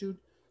fortitude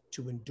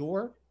to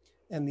endure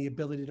and the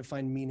ability to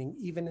find meaning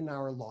even in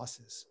our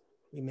losses.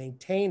 We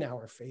maintain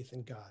our faith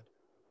in God,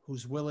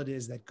 whose will it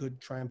is that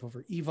good triumph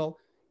over evil,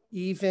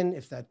 even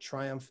if that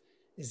triumph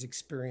is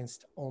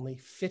experienced only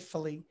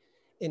fitfully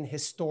in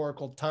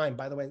historical time.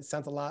 By the way, it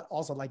sounds a lot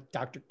also like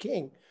Dr.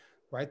 King,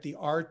 right?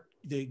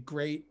 The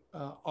great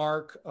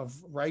arc of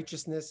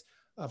righteousness,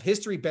 of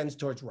history bends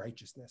towards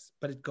righteousness,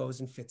 but it goes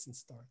in fits and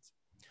starts.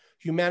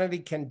 Humanity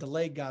can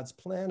delay God's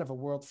plan of a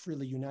world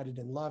freely united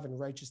in love and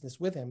righteousness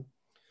with him,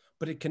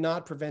 but it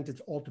cannot prevent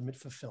its ultimate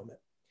fulfillment.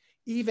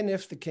 Even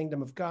if the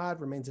kingdom of God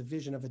remains a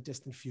vision of a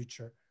distant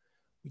future,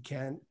 we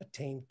can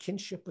attain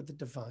kinship with the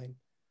divine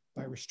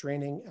by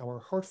restraining our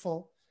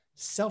hurtful,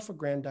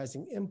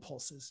 self-aggrandizing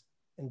impulses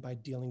and by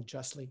dealing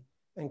justly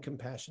and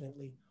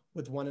compassionately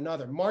with one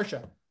another.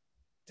 Marcia,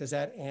 does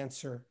that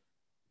answer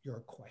your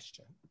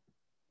question?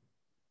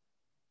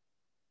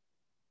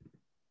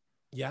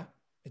 Yeah,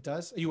 it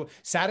does. Are you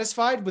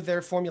satisfied with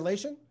their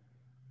formulation?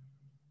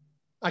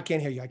 I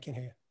can't hear you.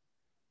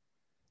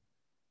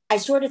 I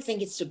sort of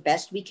think it's the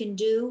best we can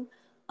do.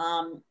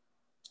 I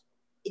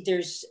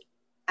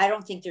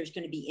don't think there's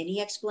going to be any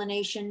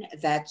explanation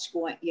that's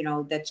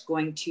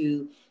going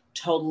to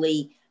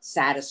totally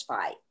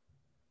satisfy.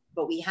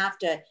 But we have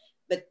to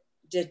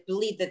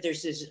believe that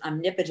there's this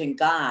omnipotent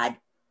God,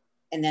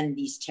 and then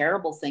these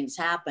terrible things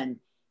happen.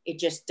 It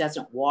just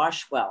doesn't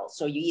wash well.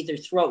 So you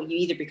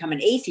either become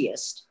an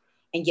atheist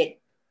and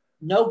get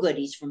no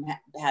goodies from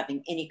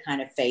having any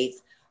kind of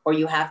faith, or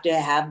you have to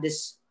have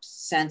this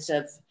sense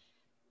of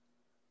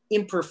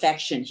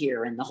imperfection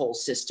here in the whole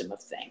system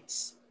of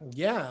things.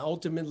 Yeah,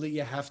 ultimately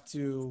you have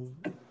to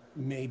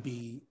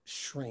maybe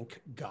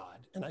shrink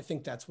God. And I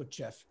think that's what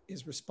Jeff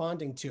is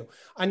responding to.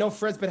 I know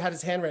Fred's had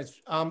his hand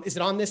raised. Is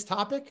it on this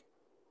topic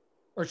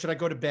or should I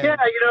go to Ben? Yeah,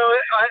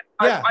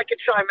 I can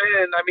chime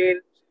in. I mean,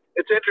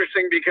 it's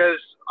interesting because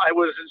I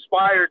was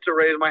inspired to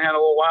raise my hand a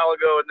little while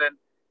ago, and then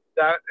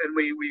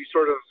we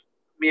sort of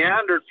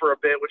meandered for a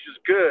bit, which is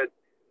good.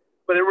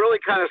 But it really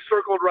kind of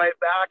circled right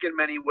back in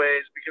many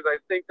ways, because I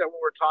think that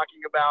what we're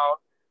talking about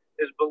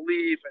is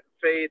belief and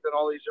faith and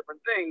all these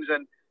different things.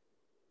 And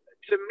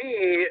to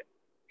me,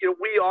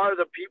 we are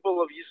the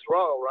people of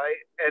Yisrael,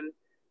 right? And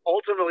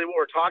ultimately what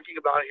we're talking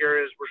about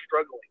here is we're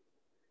struggling.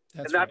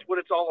 That's right. What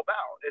it's all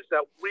about, is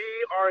that we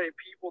are a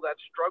people that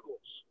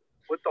struggles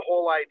with the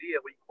whole idea.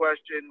 We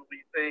question,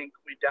 we think,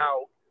 we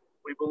doubt,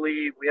 we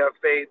believe, we have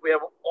faith, we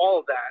have all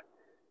of that.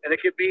 And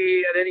it could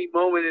be at any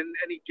moment in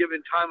any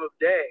given time of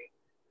day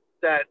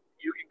that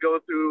you can go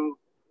through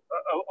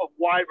a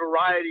wide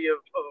variety of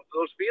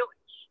those feelings.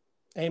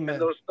 Amen.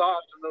 And those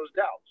thoughts and those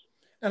doubts.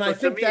 And I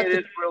think that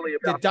really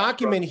the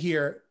document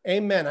here,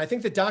 amen. I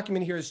think the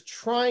document here is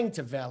trying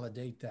to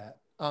validate that.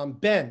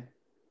 Ben.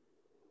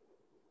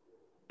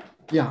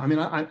 Yeah, I mean,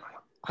 I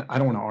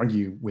don't want to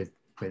argue with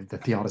the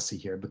theodicy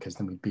here, because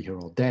then we'd be here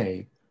all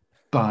day.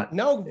 But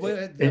no,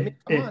 come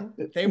on.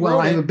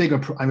 I have a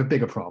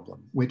bigger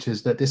problem, which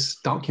is that this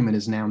document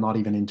is now not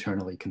even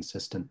internally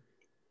consistent.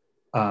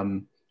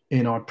 In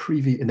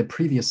the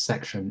previous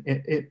section,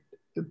 it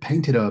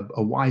painted a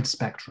wide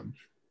spectrum,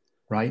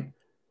 right,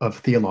 of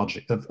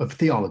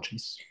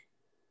theologies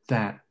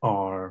that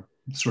are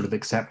sort of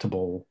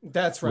acceptable.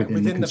 That's right,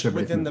 within the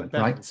conservative movement,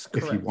 right? Correct.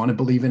 If you want to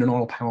believe in an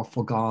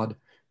all-powerful God,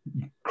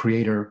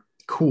 creator,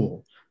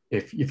 cool.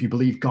 If you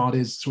believe God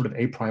is sort of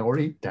a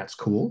priori, that's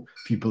cool.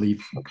 If you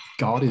believe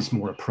God is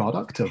more a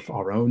product of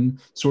our own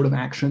sort of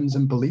actions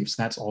and beliefs,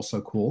 that's also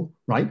cool,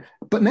 right?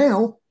 But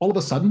now, all of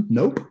a sudden,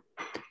 nope.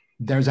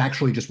 There's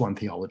actually just one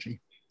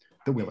theology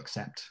that we'll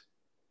accept,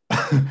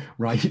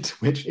 right?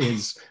 Which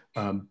is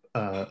a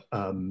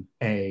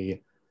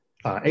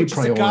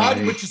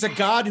priori, which is a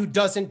God who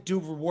doesn't do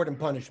reward and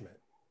punishment.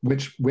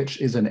 Which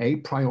is an a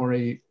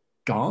priori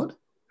God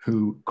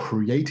who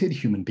created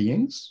human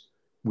beings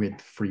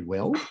with free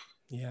will,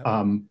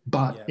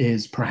 but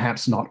is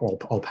perhaps not all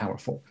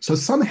powerful. So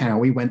somehow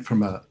we went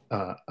from a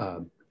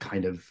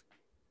kind of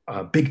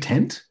big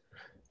tent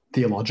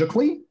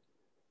theologically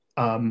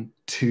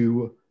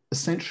to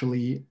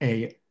essentially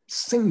a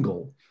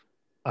single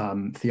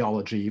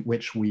theology,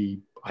 which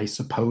I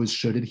suppose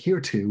should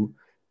adhere to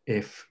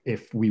if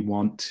we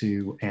want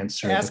to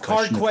ask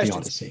hard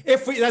questions.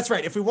 That's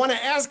right. If we want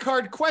to ask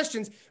hard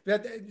questions,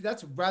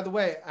 that's, by the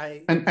way,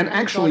 and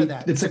actually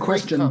it's a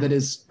question that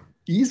is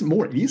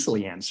more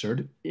easily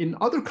answered in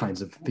other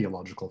kinds of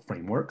theological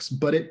frameworks,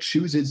 but it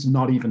chooses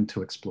not even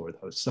to explore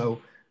those.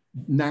 So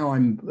now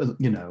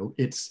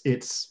it's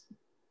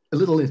a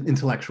little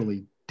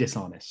intellectually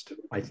dishonest,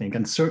 I think,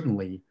 and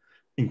certainly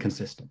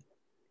inconsistent.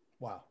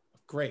 Wow,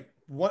 great.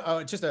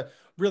 Just a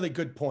really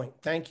good point.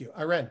 Thank you.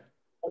 Irene.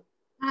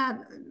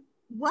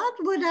 What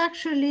would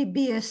actually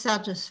be a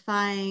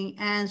satisfying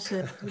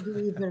answer to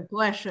the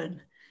question?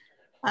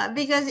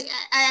 Because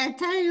I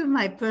tell you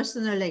my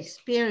personal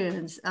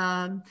experience.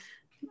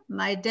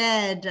 My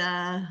dad,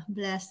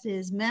 blessed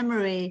his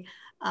memory,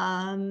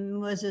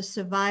 was a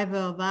survivor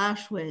of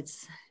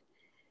Auschwitz.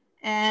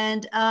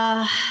 And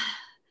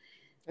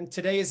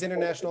today is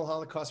International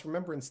Holocaust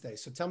Remembrance Day.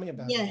 So tell me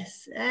about it.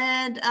 Yes.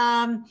 And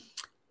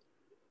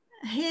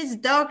his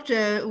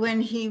doctor,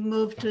 when he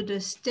moved to the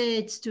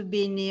States to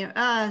be near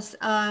us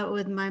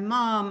with my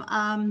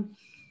mom,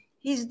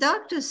 his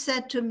doctor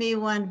said to me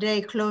one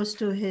day close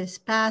to his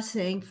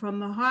passing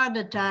from a heart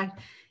attack,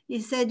 he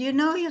said,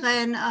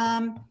 Irene,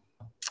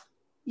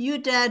 your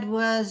dad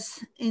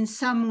was in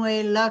some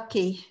way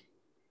lucky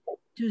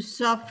to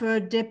suffer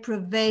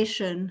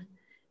deprivation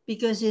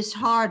because his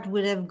heart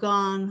would have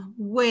gone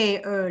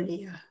way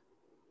earlier.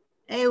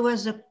 It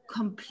was a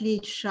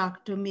complete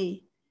shock to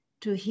me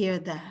to hear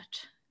that.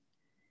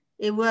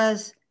 It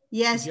was,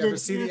 yes.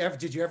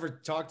 Did you ever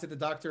talk to the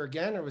doctor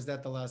again, or was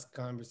that the last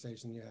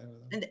conversation you had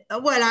with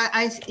him? Well,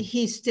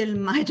 he's still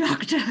my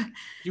doctor.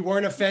 You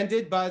weren't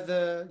offended by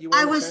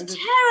I was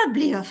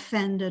terribly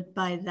offended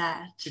by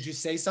that. Did you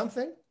say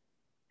something?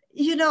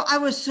 I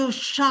was so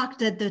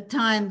shocked at the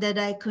time that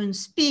I couldn't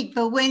speak.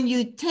 But when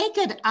you take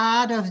it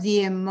out of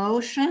the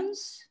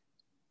emotions,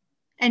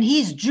 and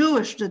he's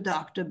Jewish, the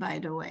doctor, by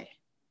the way.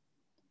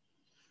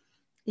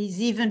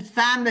 He's even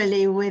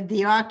family with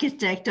the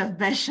architect of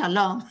Beth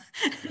Sholom.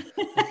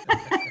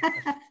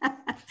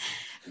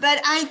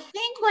 But I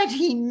think what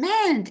he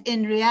meant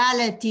in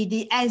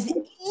reality, as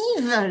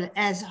evil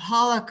as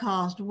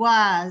Holocaust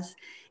was,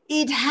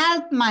 it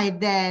helped my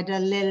dad a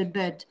little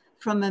bit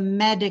from a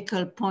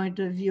medical point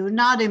of view,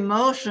 not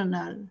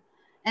emotional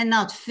and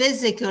not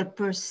physical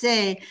per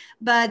se,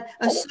 but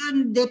a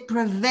certain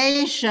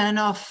deprivation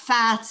of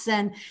fats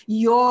and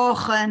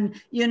yoch and,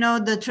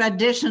 the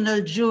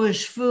traditional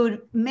Jewish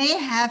food may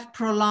have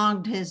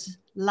prolonged his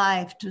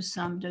life to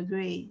some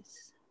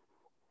degrees.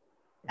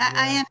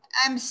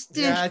 I'm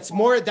still. Yeah, it's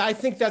more. I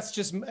think that's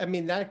just. I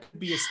mean, that could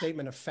be a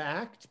statement of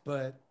fact,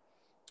 but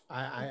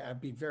I'd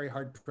be very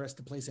hard pressed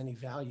to place any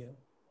value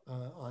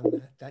on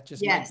that. That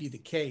just might be the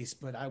case,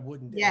 but I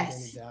wouldn't add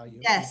any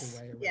value either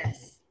way around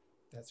it.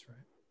 That's right.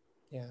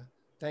 Yeah.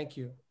 Thank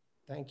you,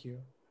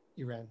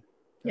 Iran.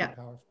 Very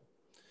powerful.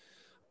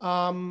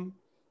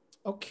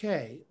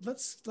 Okay,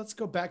 let's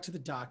go back to the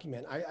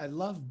document. I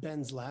love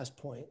Ben's last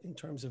point in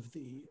terms of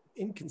the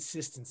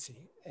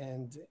inconsistency,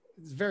 and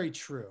it's very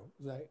true.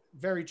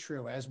 Very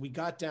true. As we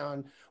got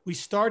down, we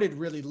started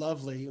really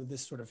lovely with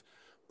this sort of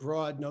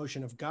broad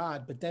notion of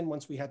God, but then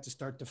once we had to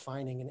start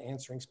defining and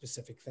answering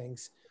specific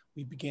things,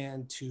 we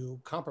began to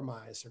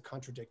compromise or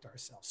contradict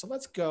ourselves. So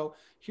let's go.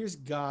 Here's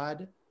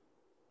God.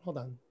 Hold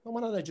on.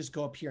 Why don't I just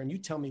go up here and you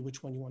tell me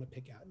which one you want to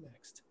pick out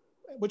next?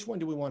 Which one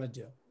do we want to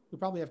do? We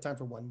probably have time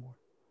for one more.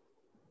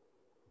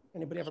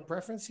 Anybody have a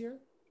preference here?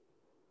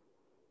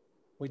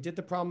 We did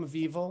the problem of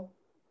evil.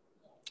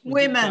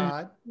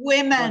 Women.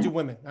 We'll do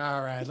women.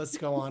 All right, let's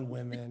go on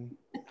women.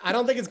 I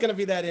don't think it's going to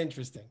be that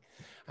interesting.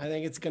 I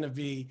think it's going to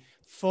be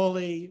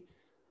fully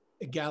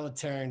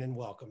egalitarian and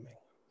welcoming.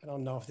 I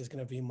don't know if there's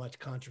going to be much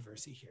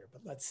controversy here,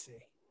 but let's see.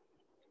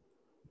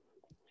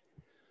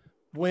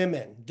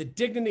 Women, the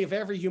dignity of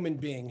every human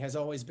being has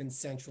always been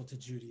central to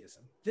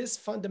Judaism. This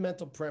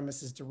fundamental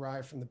premise is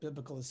derived from the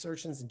biblical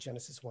assertions in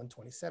Genesis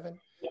 1:27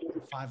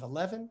 and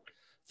 5:11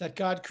 that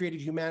God created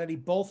humanity,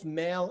 both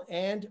male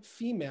and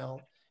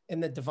female, in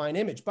the divine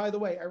image. By the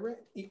way,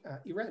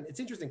 Iran, it's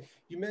interesting.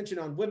 You mentioned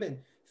on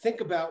women,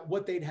 think about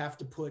what they'd have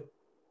to put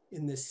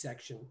in this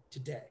section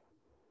today.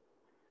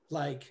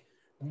 Like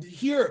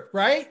here,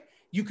 right?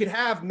 You could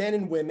have men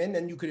and women,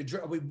 and you could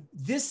address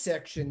this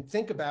section.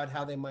 Think about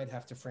how they might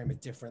have to frame it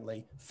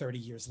differently 30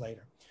 years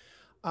later.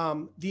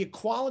 The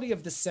equality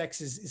of the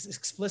sexes is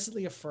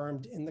explicitly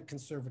affirmed in the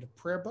conservative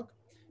prayer book,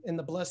 in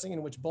the blessing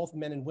in which both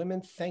men and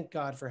women thank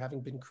God for having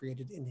been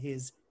created in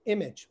his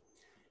image.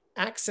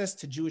 Access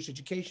to Jewish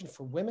education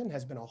for women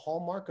has been a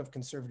hallmark of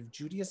conservative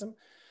Judaism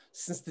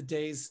since the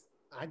days.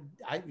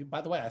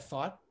 By the way, I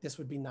thought this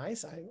would be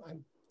nice.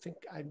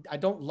 I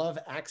don't love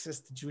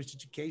access to Jewish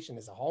education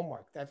as a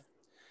hallmark.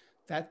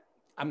 That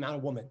I'm not a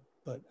woman,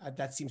 but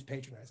that seems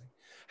patronizing.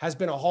 Has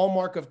been a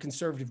hallmark of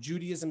conservative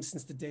Judaism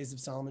since the days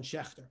of Solomon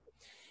Schechter.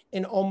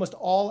 In almost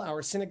all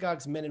our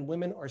synagogues, men and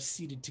women are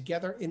seated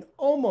together. In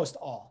almost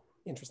all,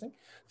 interesting.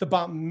 The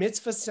Bat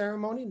Mitzvah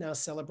ceremony, now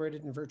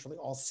celebrated in virtually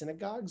all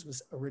synagogues,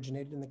 was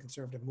originated in the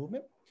conservative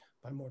movement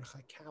by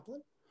Mordechai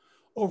Kaplan.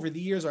 Over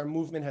the years, our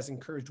movement has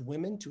encouraged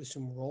women to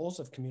assume roles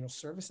of communal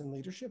service and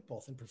leadership,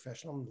 both in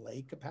professional and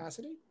lay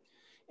capacity.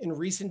 In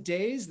recent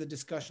days, the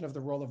discussion of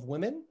the role of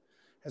women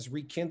has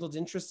rekindled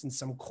interest in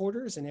some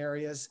quarters in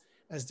areas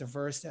as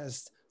diverse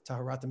as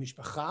Taharat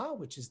HaMishpacha,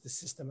 which is the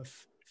system of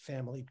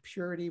family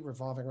purity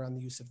revolving around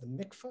the use of the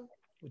mikveh,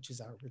 which is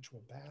our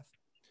ritual bath,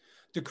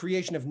 the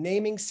creation of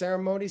naming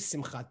ceremonies,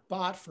 Simchat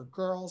Bat for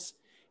girls,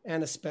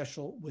 and a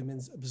special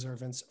women's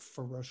observance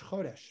for Rosh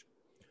Chodesh.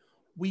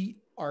 We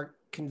are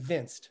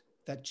convinced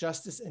that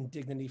justice and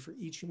dignity for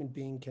each human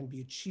being can be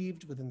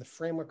achieved within the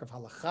framework of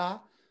halakha,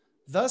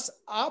 thus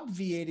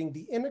obviating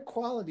the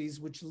inequalities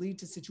which lead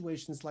to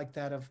situations like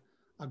that of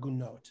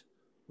agunot,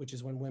 which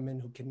is when women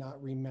who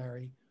cannot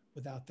remarry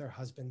without their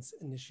husbands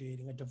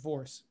initiating a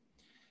divorce.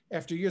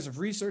 After years of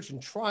research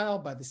and trial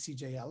by the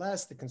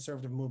CJLS, the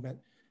conservative movement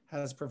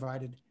has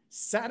provided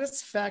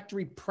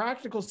satisfactory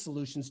practical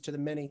solutions to the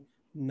many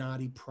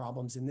knotty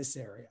problems in this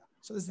area.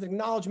 So there's an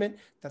acknowledgement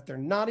that there are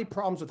knotty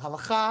problems with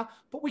halakha,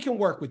 but we can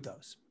work with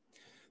those.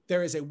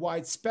 There is a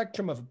wide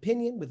spectrum of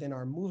opinion within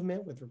our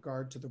movement with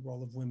regard to the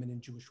role of women in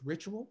Jewish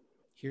ritual.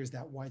 Here's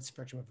that wide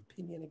spectrum of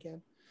opinion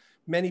again.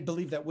 Many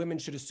believe that women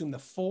should assume the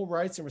full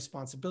rights and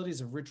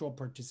responsibilities of ritual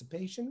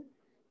participation,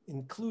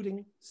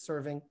 including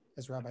serving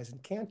as rabbis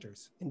and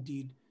cantors.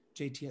 Indeed,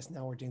 JTS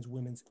now ordains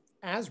women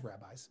as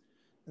rabbis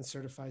and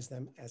certifies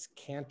them as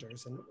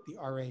cantors, and the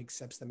RA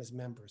accepts them as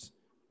members.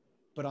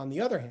 But on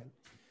the other hand,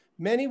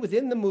 many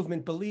within the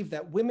movement believe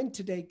that women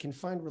today can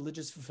find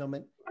religious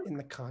fulfillment in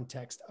the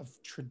context of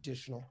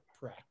traditional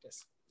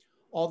practice.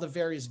 All the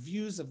various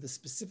views of the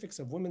specifics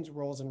of women's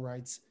roles and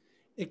rights,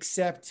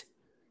 except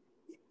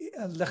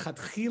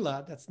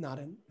lechatchila,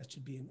 that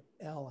should be an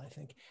L, I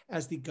think,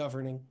 as the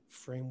governing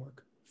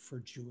framework for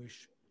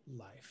Jewish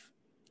life.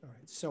 All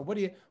right. So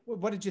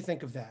what did you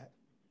think of that,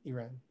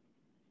 Iran?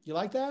 You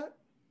like that?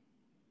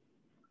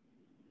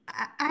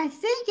 I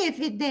think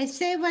if they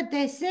say what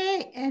they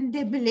say and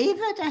they believe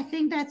it, I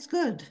think that's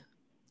good.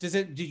 Do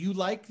you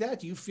like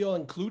that? Do you feel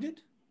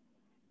included?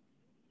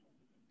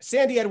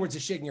 Sandy Edwards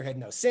is shaking your head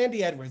no.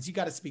 Sandy Edwards, you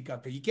got to speak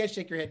up here. You can't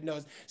shake your head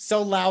no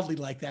so loudly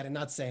like that and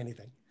not say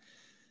anything.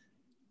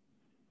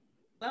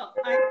 Well,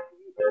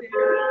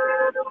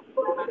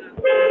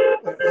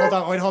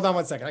 Hold on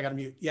 1 second. I got to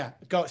mute. Yeah,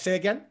 go. Say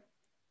again.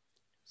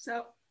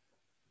 So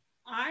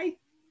I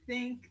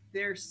think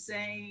they're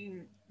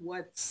saying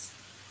what's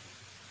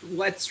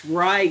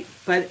right,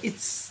 but it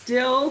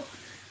still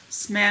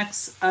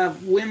smacks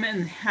of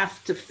women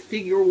have to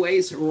figure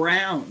ways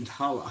around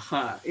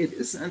halakha. It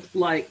isn't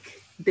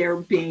like they're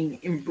being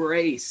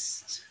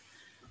embraced.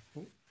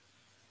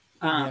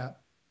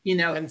 You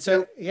know, and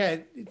so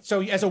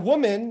so as a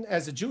woman,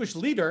 as a Jewish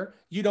leader,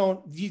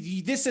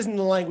 this isn't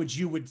the language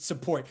you would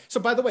support.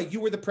 So by the way, you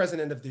were the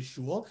president of this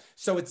shul,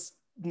 so it's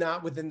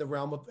not within the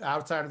realm of,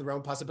 outside of the realm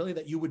of possibility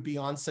that you would be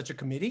on such a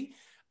committee.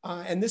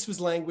 And this was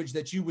language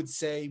that you would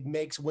say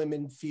makes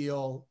women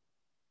feel.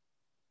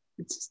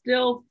 It's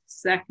still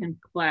second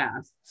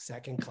class.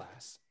 Second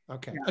class.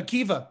 Okay. Yeah.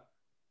 Akiva.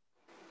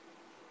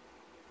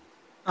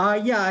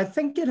 Yeah, I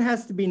think it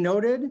has to be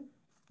noted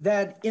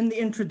that in the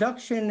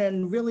introduction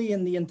and really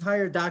in the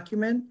entire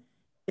document,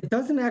 it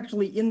doesn't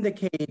actually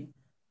indicate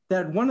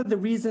that one of the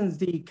reasons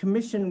the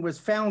commission was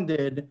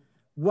founded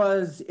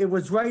was it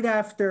was right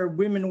after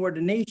women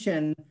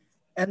ordination,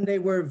 and they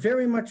were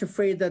very much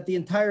afraid that the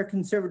entire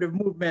conservative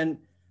movement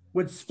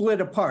would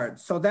split apart.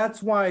 So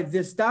that's why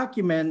this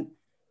document,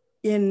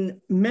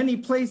 in many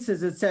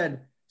places, it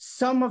said,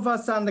 some of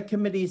us on the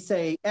committee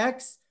say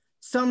X,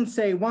 some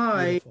say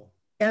Y. Beautiful.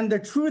 And the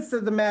truth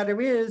of the matter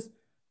is,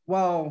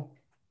 well,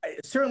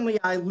 certainly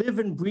I live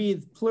and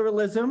breathe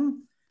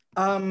pluralism.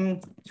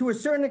 To a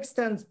certain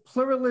extent,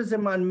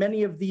 pluralism on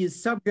many of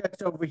these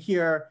subjects over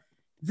here,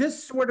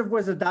 this sort of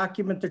was a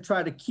document to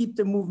try to keep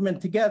the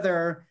movement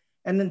together.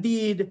 And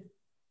indeed,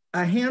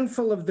 a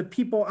handful of the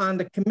people on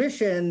the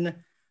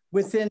commission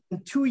within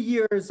 2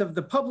 years of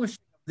the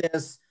publishing of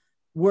this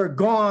were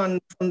gone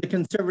from the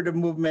conservative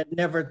movement,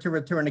 never to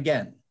return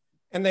again.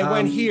 And they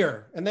went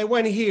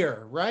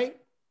here, right?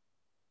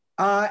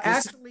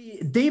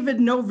 Actually,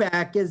 David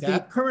Novak is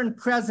the current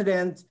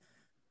president.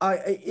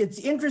 It's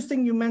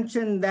interesting you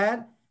mentioned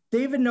that.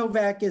 David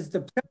Novak is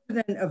the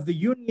president of the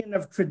Union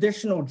of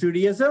Traditional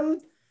Judaism.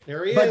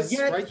 There he is,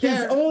 yet right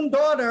there.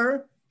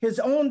 His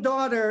own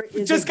daughter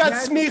is just got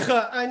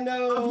smicha. I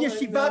know. Of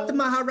Yeshivat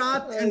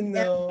Maharat, and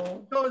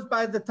goes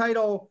by the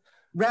title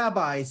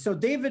rabbi. So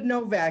David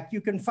Novak,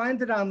 you can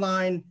find it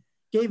online,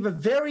 gave a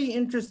very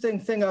interesting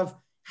thing of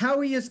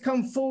how he has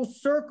come full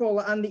circle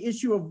on the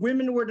issue of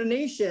women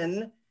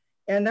ordination.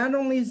 And not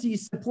only is he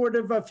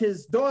supportive of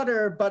his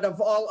daughter, but of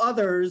all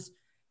others.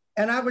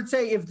 And I would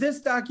say if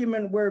this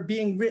document were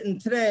being written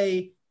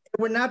today,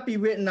 it would not be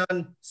written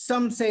on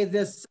some say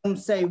this, some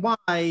say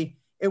why.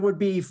 It would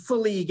be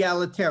fully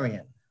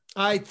egalitarian.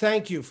 I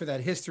thank you for that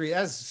history.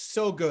 That's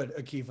so good,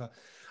 Akiva.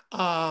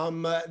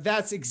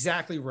 That's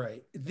exactly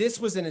right. This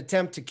was an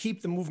attempt to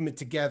keep the movement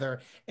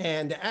together.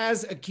 And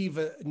as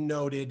Akiva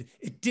noted,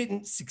 it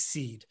didn't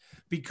succeed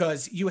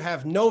because you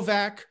have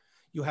Novak,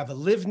 you have a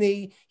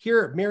Livni,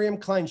 here, Miriam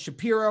Klein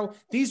Shapiro.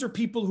 These are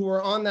people who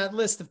are on that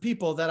list of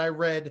people that I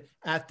read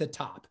at the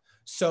top.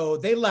 So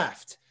they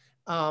left.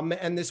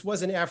 And this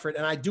was an effort.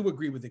 And I do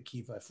agree with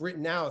Akiva. If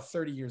written now,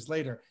 30 years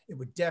later, it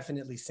would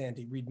definitely,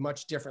 Sandy, read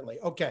much differently.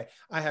 Okay,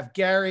 I have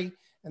Gary,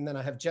 and then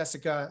I have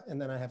Jessica, and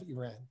then I have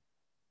Iran.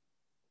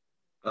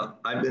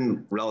 I've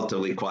been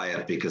relatively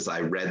quiet because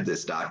I read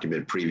this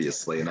document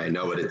previously and I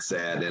know what it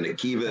said, and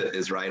Akiva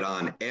is right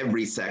on.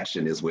 Every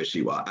section is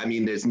wishy-washy. I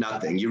mean, there's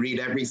nothing. You read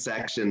every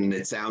section and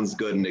it sounds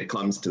good and it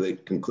comes to the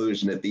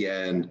conclusion at the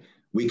end.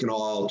 We can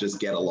all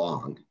just get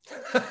along.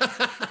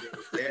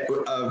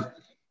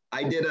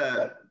 I did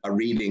a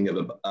reading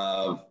of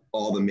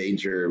all the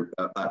major,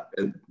 a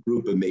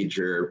group of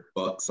major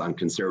books on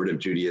conservative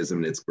Judaism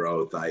and its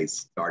growth. I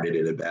started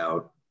it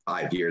about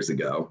 5 years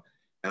ago.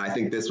 And I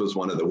think this was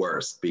one of the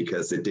worst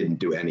because it didn't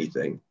do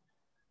anything.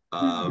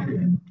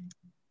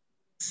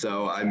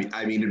 So,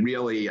 I mean,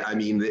 really,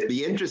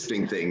 the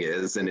interesting thing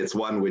is, and it's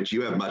one which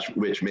you have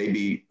which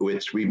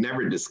we've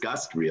never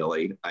discussed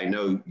really. I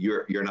know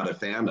you're not a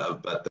fan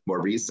of, but the more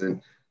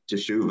recent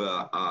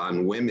teshuva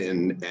on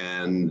women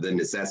and the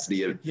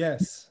necessity of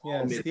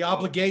the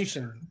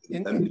obligation.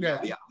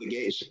 The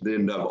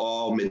obligation of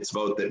all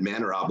mitzvot that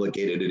men are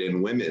obligated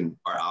in, women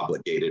are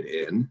obligated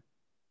in.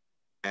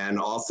 And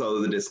also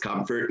the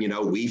discomfort,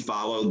 we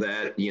follow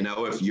that,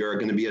 if you're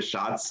going to be a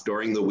shatz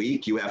during the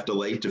week, you have to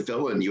lay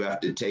tefillin, you have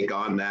to take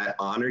on that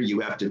honor,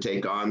 you have to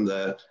take on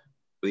the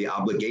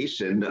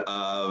obligation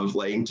of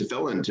laying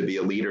tefillin to be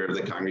a leader of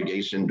the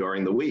congregation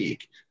during the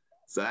week.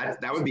 So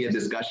that would be a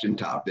discussion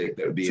topic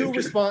that would be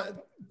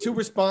two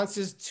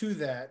responses to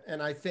that.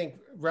 And I think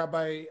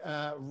Rabbi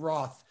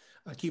Roth,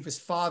 Akiva's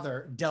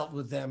father, dealt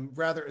with them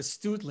rather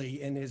astutely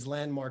in his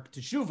landmark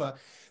Teshuvah.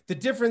 The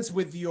difference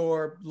with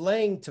your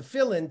laying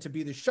tefillin to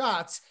be the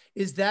shatz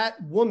is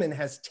that woman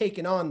has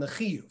taken on the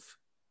chiyuv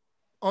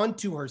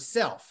onto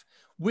herself,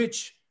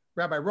 which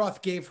Rabbi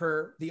Roth gave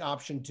her the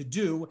option to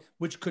do,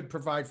 which could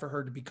provide for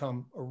her to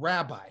become a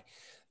rabbi.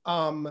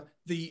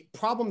 The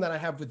problem that I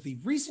have with the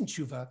recent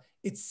tshuva,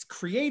 it's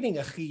creating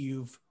a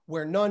chiyuv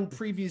where none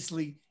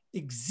previously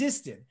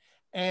existed.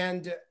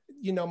 And,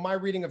 my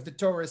reading of the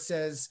Torah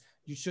says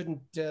you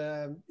shouldn't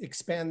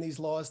expand these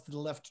laws to the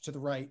left or to the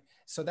right.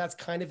 So that's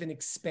kind of an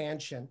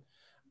expansion.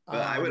 But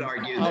I would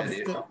argue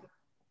that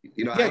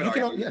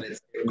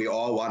we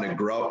all want to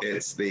grow.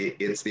 It's the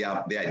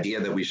idea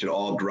that we should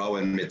all grow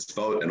in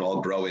mitzvot and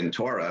all grow in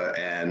Torah.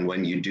 And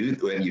when you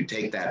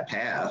take that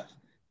path,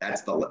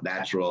 that's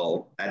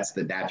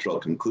the natural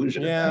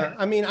conclusion. Yeah,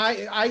 I mean,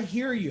 I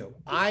hear you.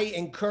 I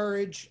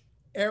encourage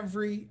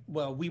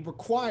we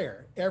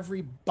require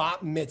every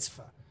bat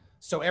mitzvah.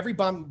 So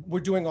we're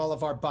doing all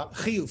of our bat,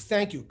 chiyuv,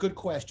 thank you, good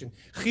question.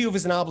 Chiyuv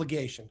is an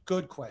obligation,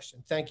 good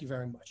question, thank you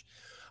very much.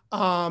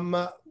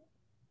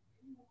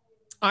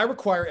 I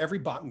require every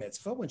bat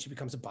mitzvah, when she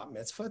becomes a bat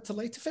mitzvah, to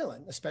lay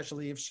tefillin,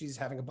 especially if she's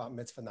having a bat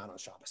mitzvah not on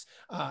Shabbos.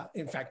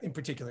 In fact, in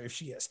particular, if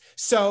she is.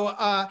 So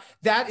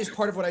that is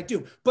part of what I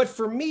do. But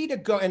for me to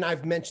go, and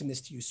I've mentioned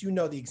this to you, so you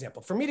know the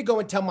example. For me to go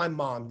and tell my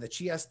mom that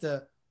she has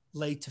to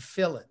lay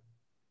tefillin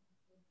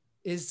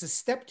is a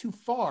step too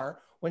far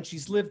when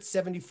she's lived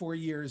 74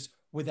 years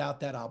without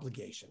that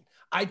obligation.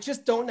 I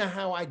just don't know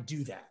how I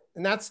do that.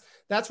 And that's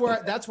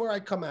where I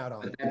come out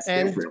on. That's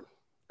different.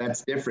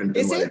 That's different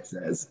than what it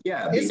says.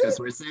 Yeah, because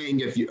we're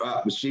saying if you,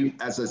 she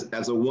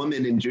as a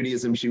woman in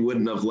Judaism, she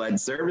wouldn't have led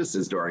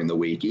services during the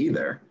week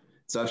either.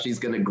 So if she's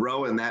going to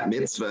grow in that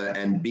mitzvah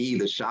and be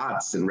the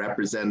shots and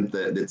represent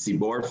the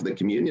tzibor for the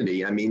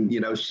community, I mean,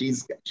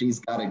 she's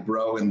got to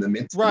grow in the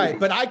mitzvah. Right,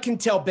 but I can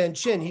tell Ben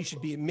Shin he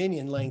should be a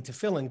minyan laying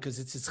tefillin because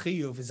it's his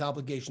chiyuv, his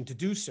obligation to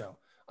do so.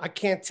 I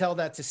can't tell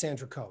that to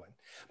Sandra Cohen.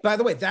 By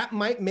the way, that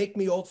might make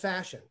me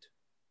old-fashioned.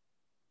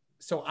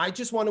 So I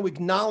just want to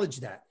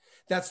acknowledge that.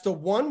 That's the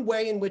one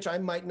way in which I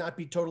might not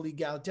be totally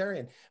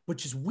egalitarian,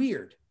 which is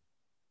weird.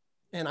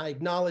 And I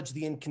acknowledge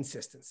the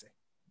inconsistency.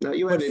 No,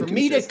 you have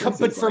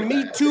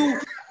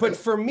but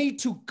for me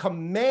to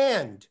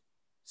command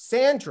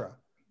Sandra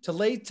to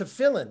lay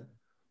tefillin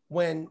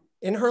when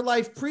in her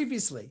life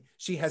previously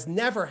she has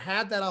never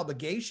had that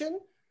obligation,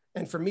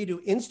 and for me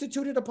to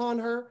institute it upon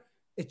her,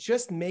 it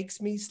just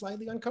makes me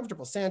slightly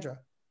uncomfortable. Sandra.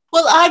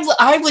 Well,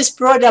 I was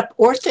brought up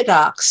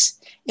Orthodox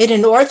in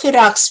an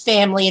Orthodox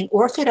family, an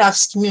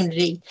Orthodox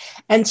community.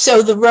 And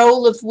so the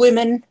role of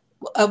women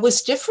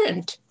was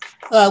different.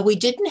 We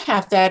didn't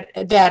have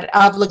that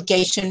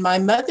obligation. My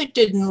mother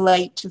didn't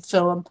lay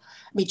tefillin. I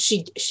mean,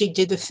 she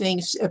did the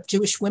things of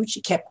Jewish women.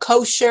 She kept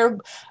kosher,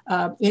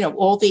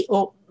 all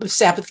the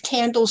Sabbath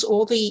candles,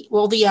 all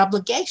the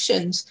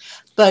obligations.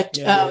 But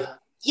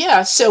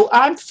so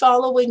I'm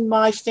following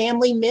my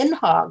family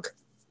minhag.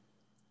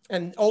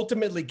 And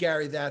ultimately,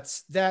 Gary,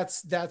 that's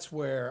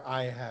where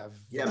I have.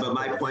 Yeah, but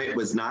my point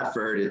was not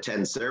for her to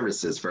attend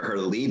services. For her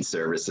to lead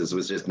services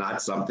was just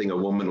not something a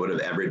woman would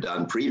have ever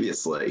done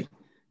previously.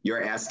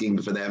 You're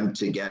asking for them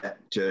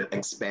to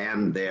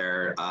expand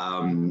their,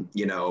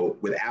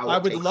 without. I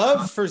would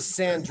love for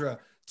Sandra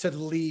to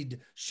lead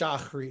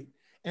Shachrit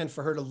and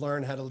for her to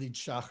learn how to lead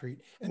Shachrit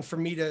and for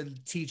me to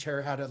teach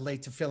her how to lay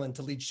tefillin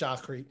to lead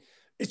Shachrit.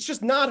 It's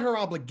just not her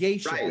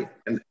obligation.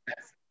 Right.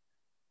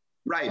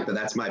 Right, but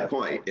that's my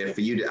point.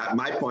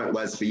 My point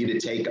was for you to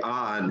take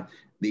on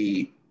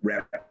the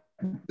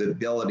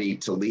ability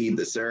to lead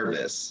the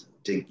service,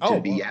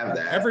 have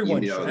that.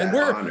 Everyone should. And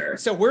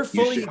we're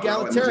fully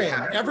egalitarian.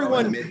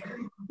 Everyone.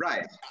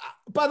 Right.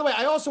 By the way,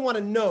 I also want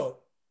to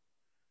note,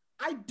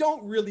 I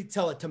don't really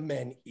tell it to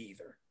men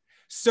either.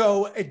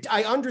 So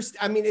I understand.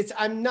 I mean,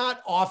 I'm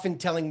not often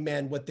telling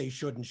men what they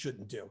should and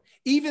shouldn't do,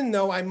 even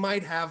though I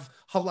might have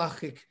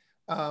halachic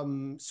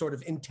sort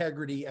of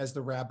integrity as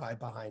the rabbi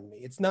behind me.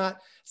 It's not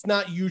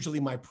usually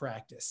my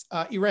practice.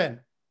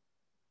 Irene.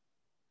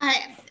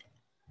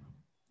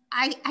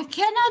 I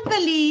cannot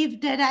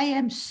believe that I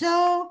am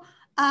so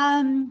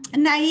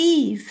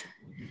naive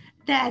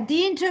that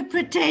the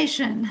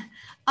interpretation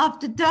of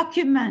the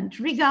document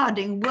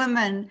regarding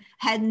women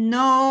had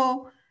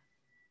no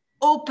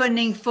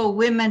opening for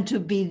women to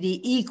be the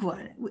equal.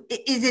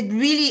 Is it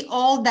really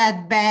all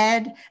that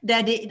bad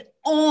that it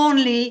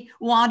only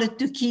wanted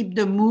to keep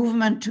the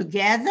movement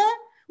together?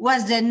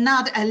 Was there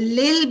not a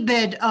little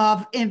bit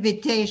of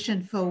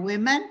invitation for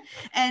women?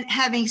 And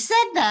having said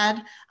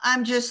that,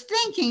 I'm just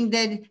thinking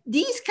that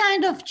these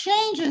kind of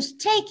changes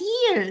take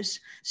years.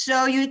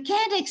 So you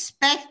can't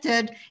expect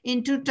it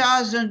in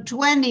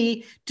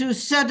 2020 to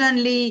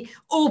suddenly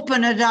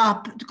open it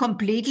up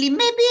completely.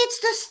 Maybe it's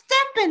the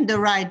step in the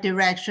right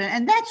direction.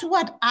 And that's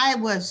what I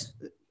was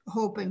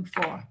hoping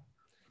for.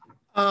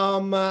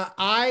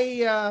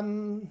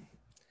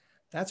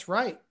 That's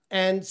right.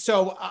 And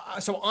so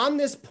on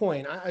this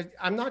point,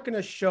 I'm not going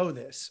to show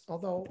this,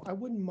 although I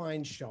wouldn't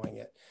mind showing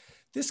it.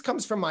 This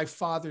comes from my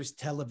father's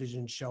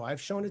television show. I've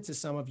shown it to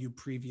some of you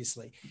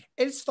previously.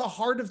 It's the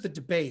heart of the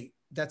debate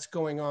that's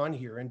going on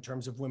here in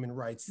terms of women's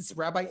rights. It's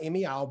Rabbi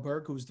Amy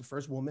Alberg, who was the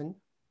first woman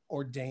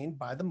ordained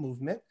by the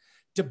movement,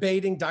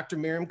 debating Dr.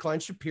 Miriam Klein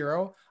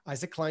Shapiro,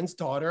 Isaac Klein's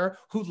daughter,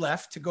 who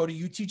left to go to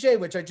UTJ,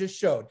 which I just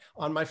showed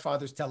on my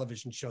father's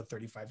television show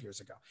 35 years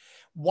ago.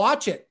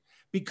 Watch it.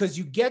 Because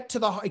it gets to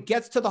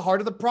the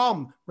heart of the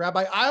problem.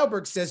 Rabbi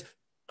Eilberg says,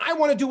 I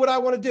want to do what I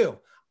want to do.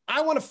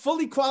 I want a full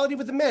equality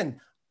with the men.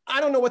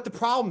 I don't know what the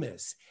problem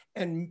is.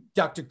 And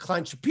Dr.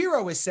 Klein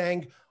Shapiro is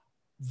saying,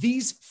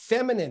 these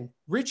feminine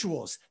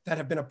rituals that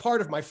have been a part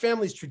of my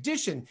family's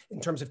tradition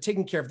in terms of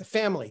taking care of the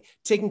family,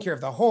 taking care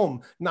of the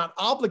home, not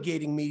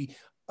obligating me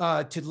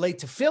to lay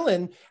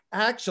tefillin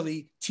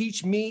actually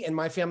teach me and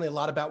my family a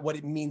lot about what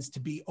it means to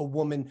be a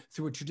woman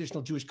through a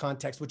traditional Jewish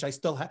context, which I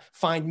still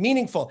find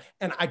meaningful.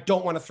 And I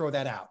don't want to throw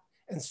that out.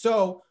 And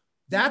so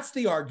that's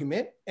the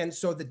argument. And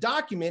so the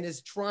document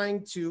is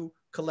trying to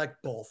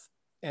collect both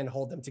and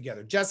hold them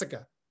together.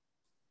 Jessica.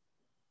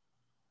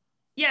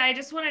 Yeah, I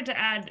just wanted to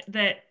add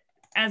that,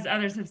 as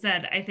others have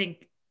said, I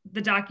think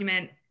the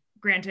document,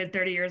 granted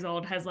 30 years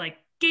old, has like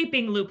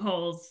gaping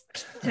loopholes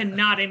to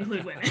not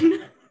include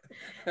women.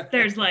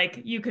 There's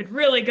like, you could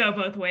really go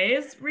both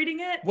ways reading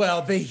it.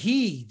 Well, the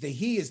he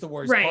is the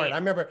worst part. I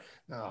remember,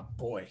 oh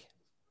boy.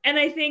 And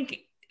I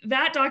think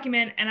that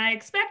document, and I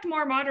expect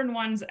more modern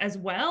ones as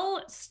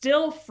well,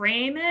 still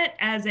frame it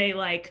as a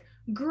like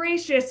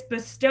gracious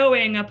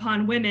bestowing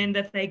upon women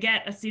that they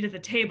get a seat at the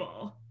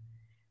table,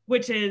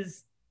 which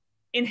is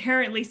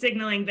inherently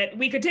signaling that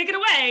we could take it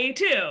away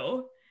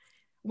too,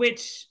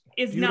 which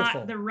is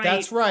not the right.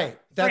 That's right.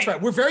 That's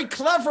right. We're very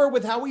clever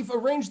with how we've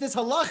arranged this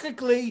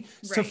halachically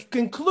to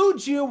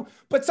conclude you,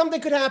 but something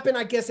could happen.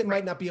 I guess it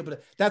might not be able to.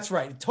 That's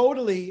right.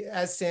 Totally,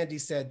 as Sandy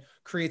said,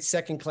 creates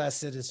second-class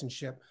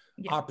citizenship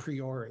a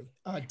priori.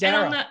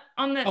 Dara.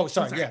 On the oh,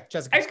 sorry. Yeah,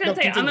 Jessica. I was going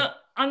to say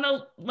on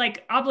the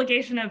like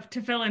obligation of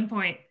tefillin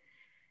point.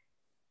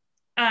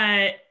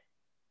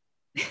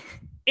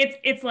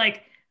 It's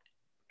like,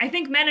 I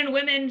think men and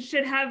women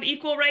should have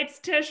equal rights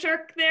to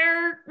shirk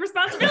their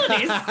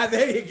responsibilities.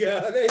 There you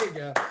go. There you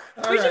go.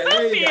 We should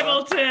both be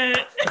able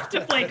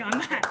to flake on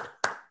that.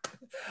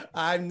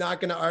 I'm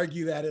not going to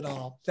argue that at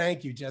all.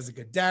 Thank you,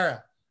 Jessica.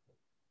 Dara.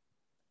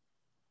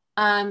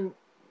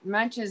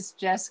 Much as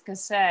Jessica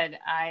said,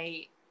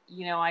 I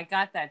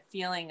got that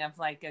feeling of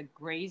like a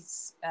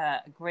gracious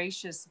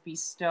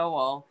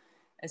bestowal,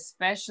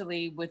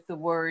 especially with the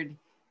word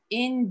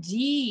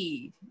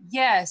indeed.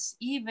 Yes,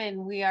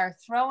 even we are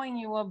throwing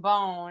you a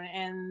bone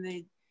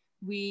and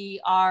we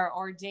are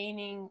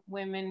ordaining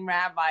women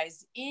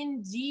rabbis.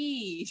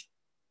 Indeed.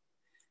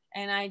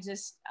 And I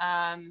just,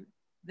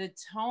 the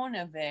tone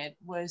of it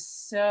was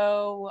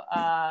so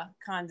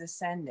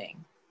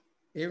condescending.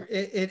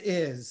 It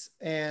is.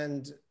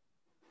 And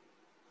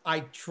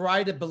I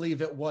try to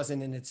believe it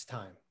wasn't in its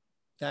time.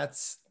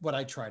 That's what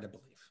I try to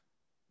believe.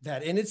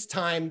 That in its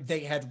time,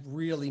 they had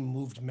really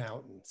moved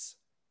mountains.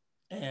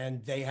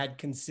 And they had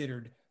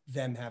considered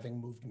them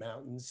having moved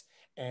mountains.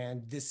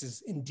 And this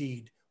is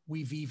indeed,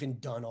 we've even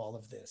done all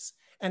of this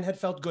and had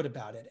felt good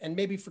about it, and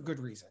maybe for good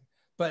reason.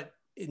 But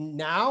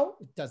now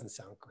it doesn't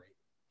sound great.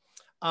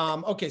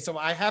 Okay, so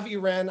I have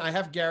Iran, I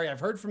have Gary, I've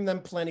heard from them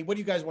plenty. What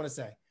do you guys want to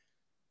say?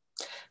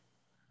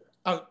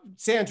 Oh,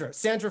 Sandra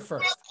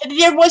first.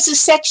 There was a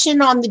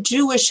section on the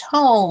Jewish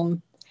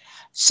home.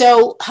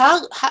 So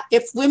how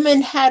if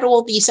women had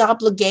all these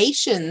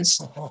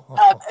obligations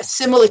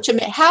similar to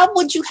men, how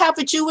would you have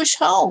a Jewish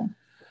home?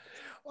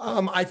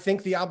 I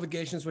think the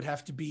obligations would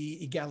have to be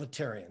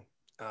egalitarian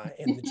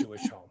in the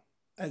Jewish home,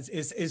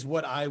 is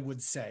what I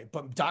would say.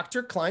 But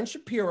Dr. Klein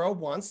Shapiro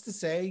wants to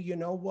say, you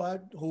know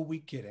what, who are we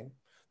kidding?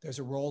 There's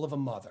a role of a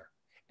mother.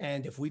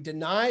 And if we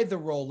deny the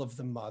role of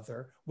the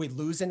mother, we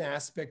lose an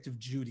aspect of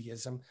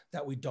Judaism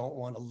that we don't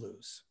want to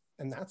lose.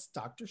 And that's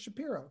Dr.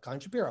 Shapiro,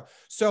 Klein Shapiro.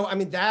 So, I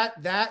mean, that,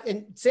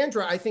 and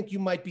Sandra, I think you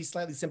might be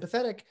slightly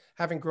sympathetic,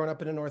 having grown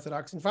up in an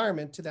Orthodox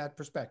environment, to that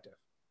perspective.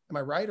 Am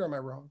I right or am I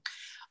wrong?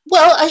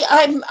 Well,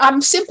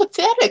 I'm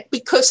sympathetic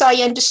because I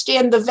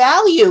understand the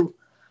value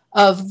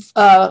of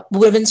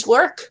women's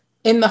work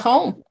in the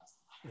home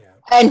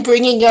and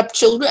bringing up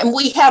children. And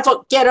we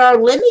get our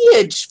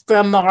lineage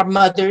from our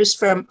mothers,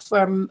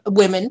 from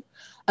women.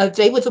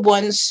 They were the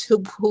ones who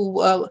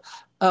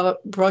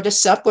brought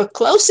us up, were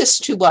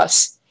closest to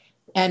us.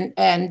 And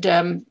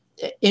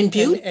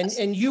imbued.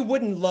 And you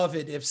wouldn't love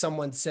it if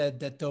someone said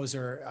that those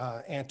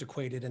are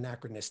antiquated,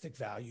 anachronistic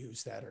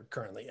values that are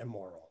currently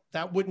immoral.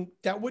 That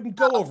wouldn't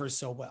go over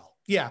so well.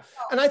 Yeah,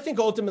 and I think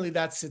ultimately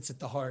that sits at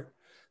the heart.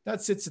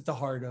 That sits at the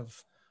heart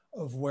of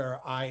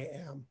where I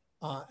am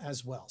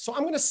as well. So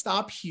I'm going to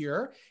stop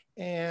here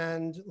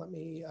and let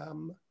me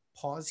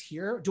pause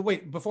here.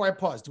 Wait, before I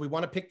pause, do we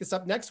want to pick this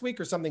up next week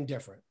or something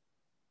different?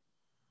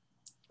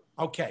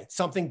 Okay,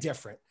 something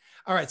different.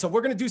 All right, so we're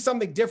going to do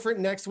something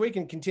different next week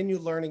and continue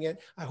learning it.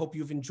 I hope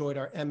you've enjoyed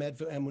our Emet,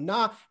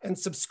 be-Emunah, and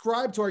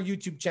subscribe to our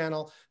YouTube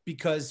channel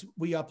because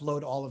we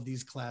upload all of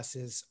these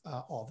classes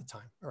all the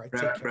time. All right,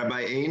 take care.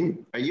 Rabbi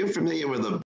Ain, are you familiar with a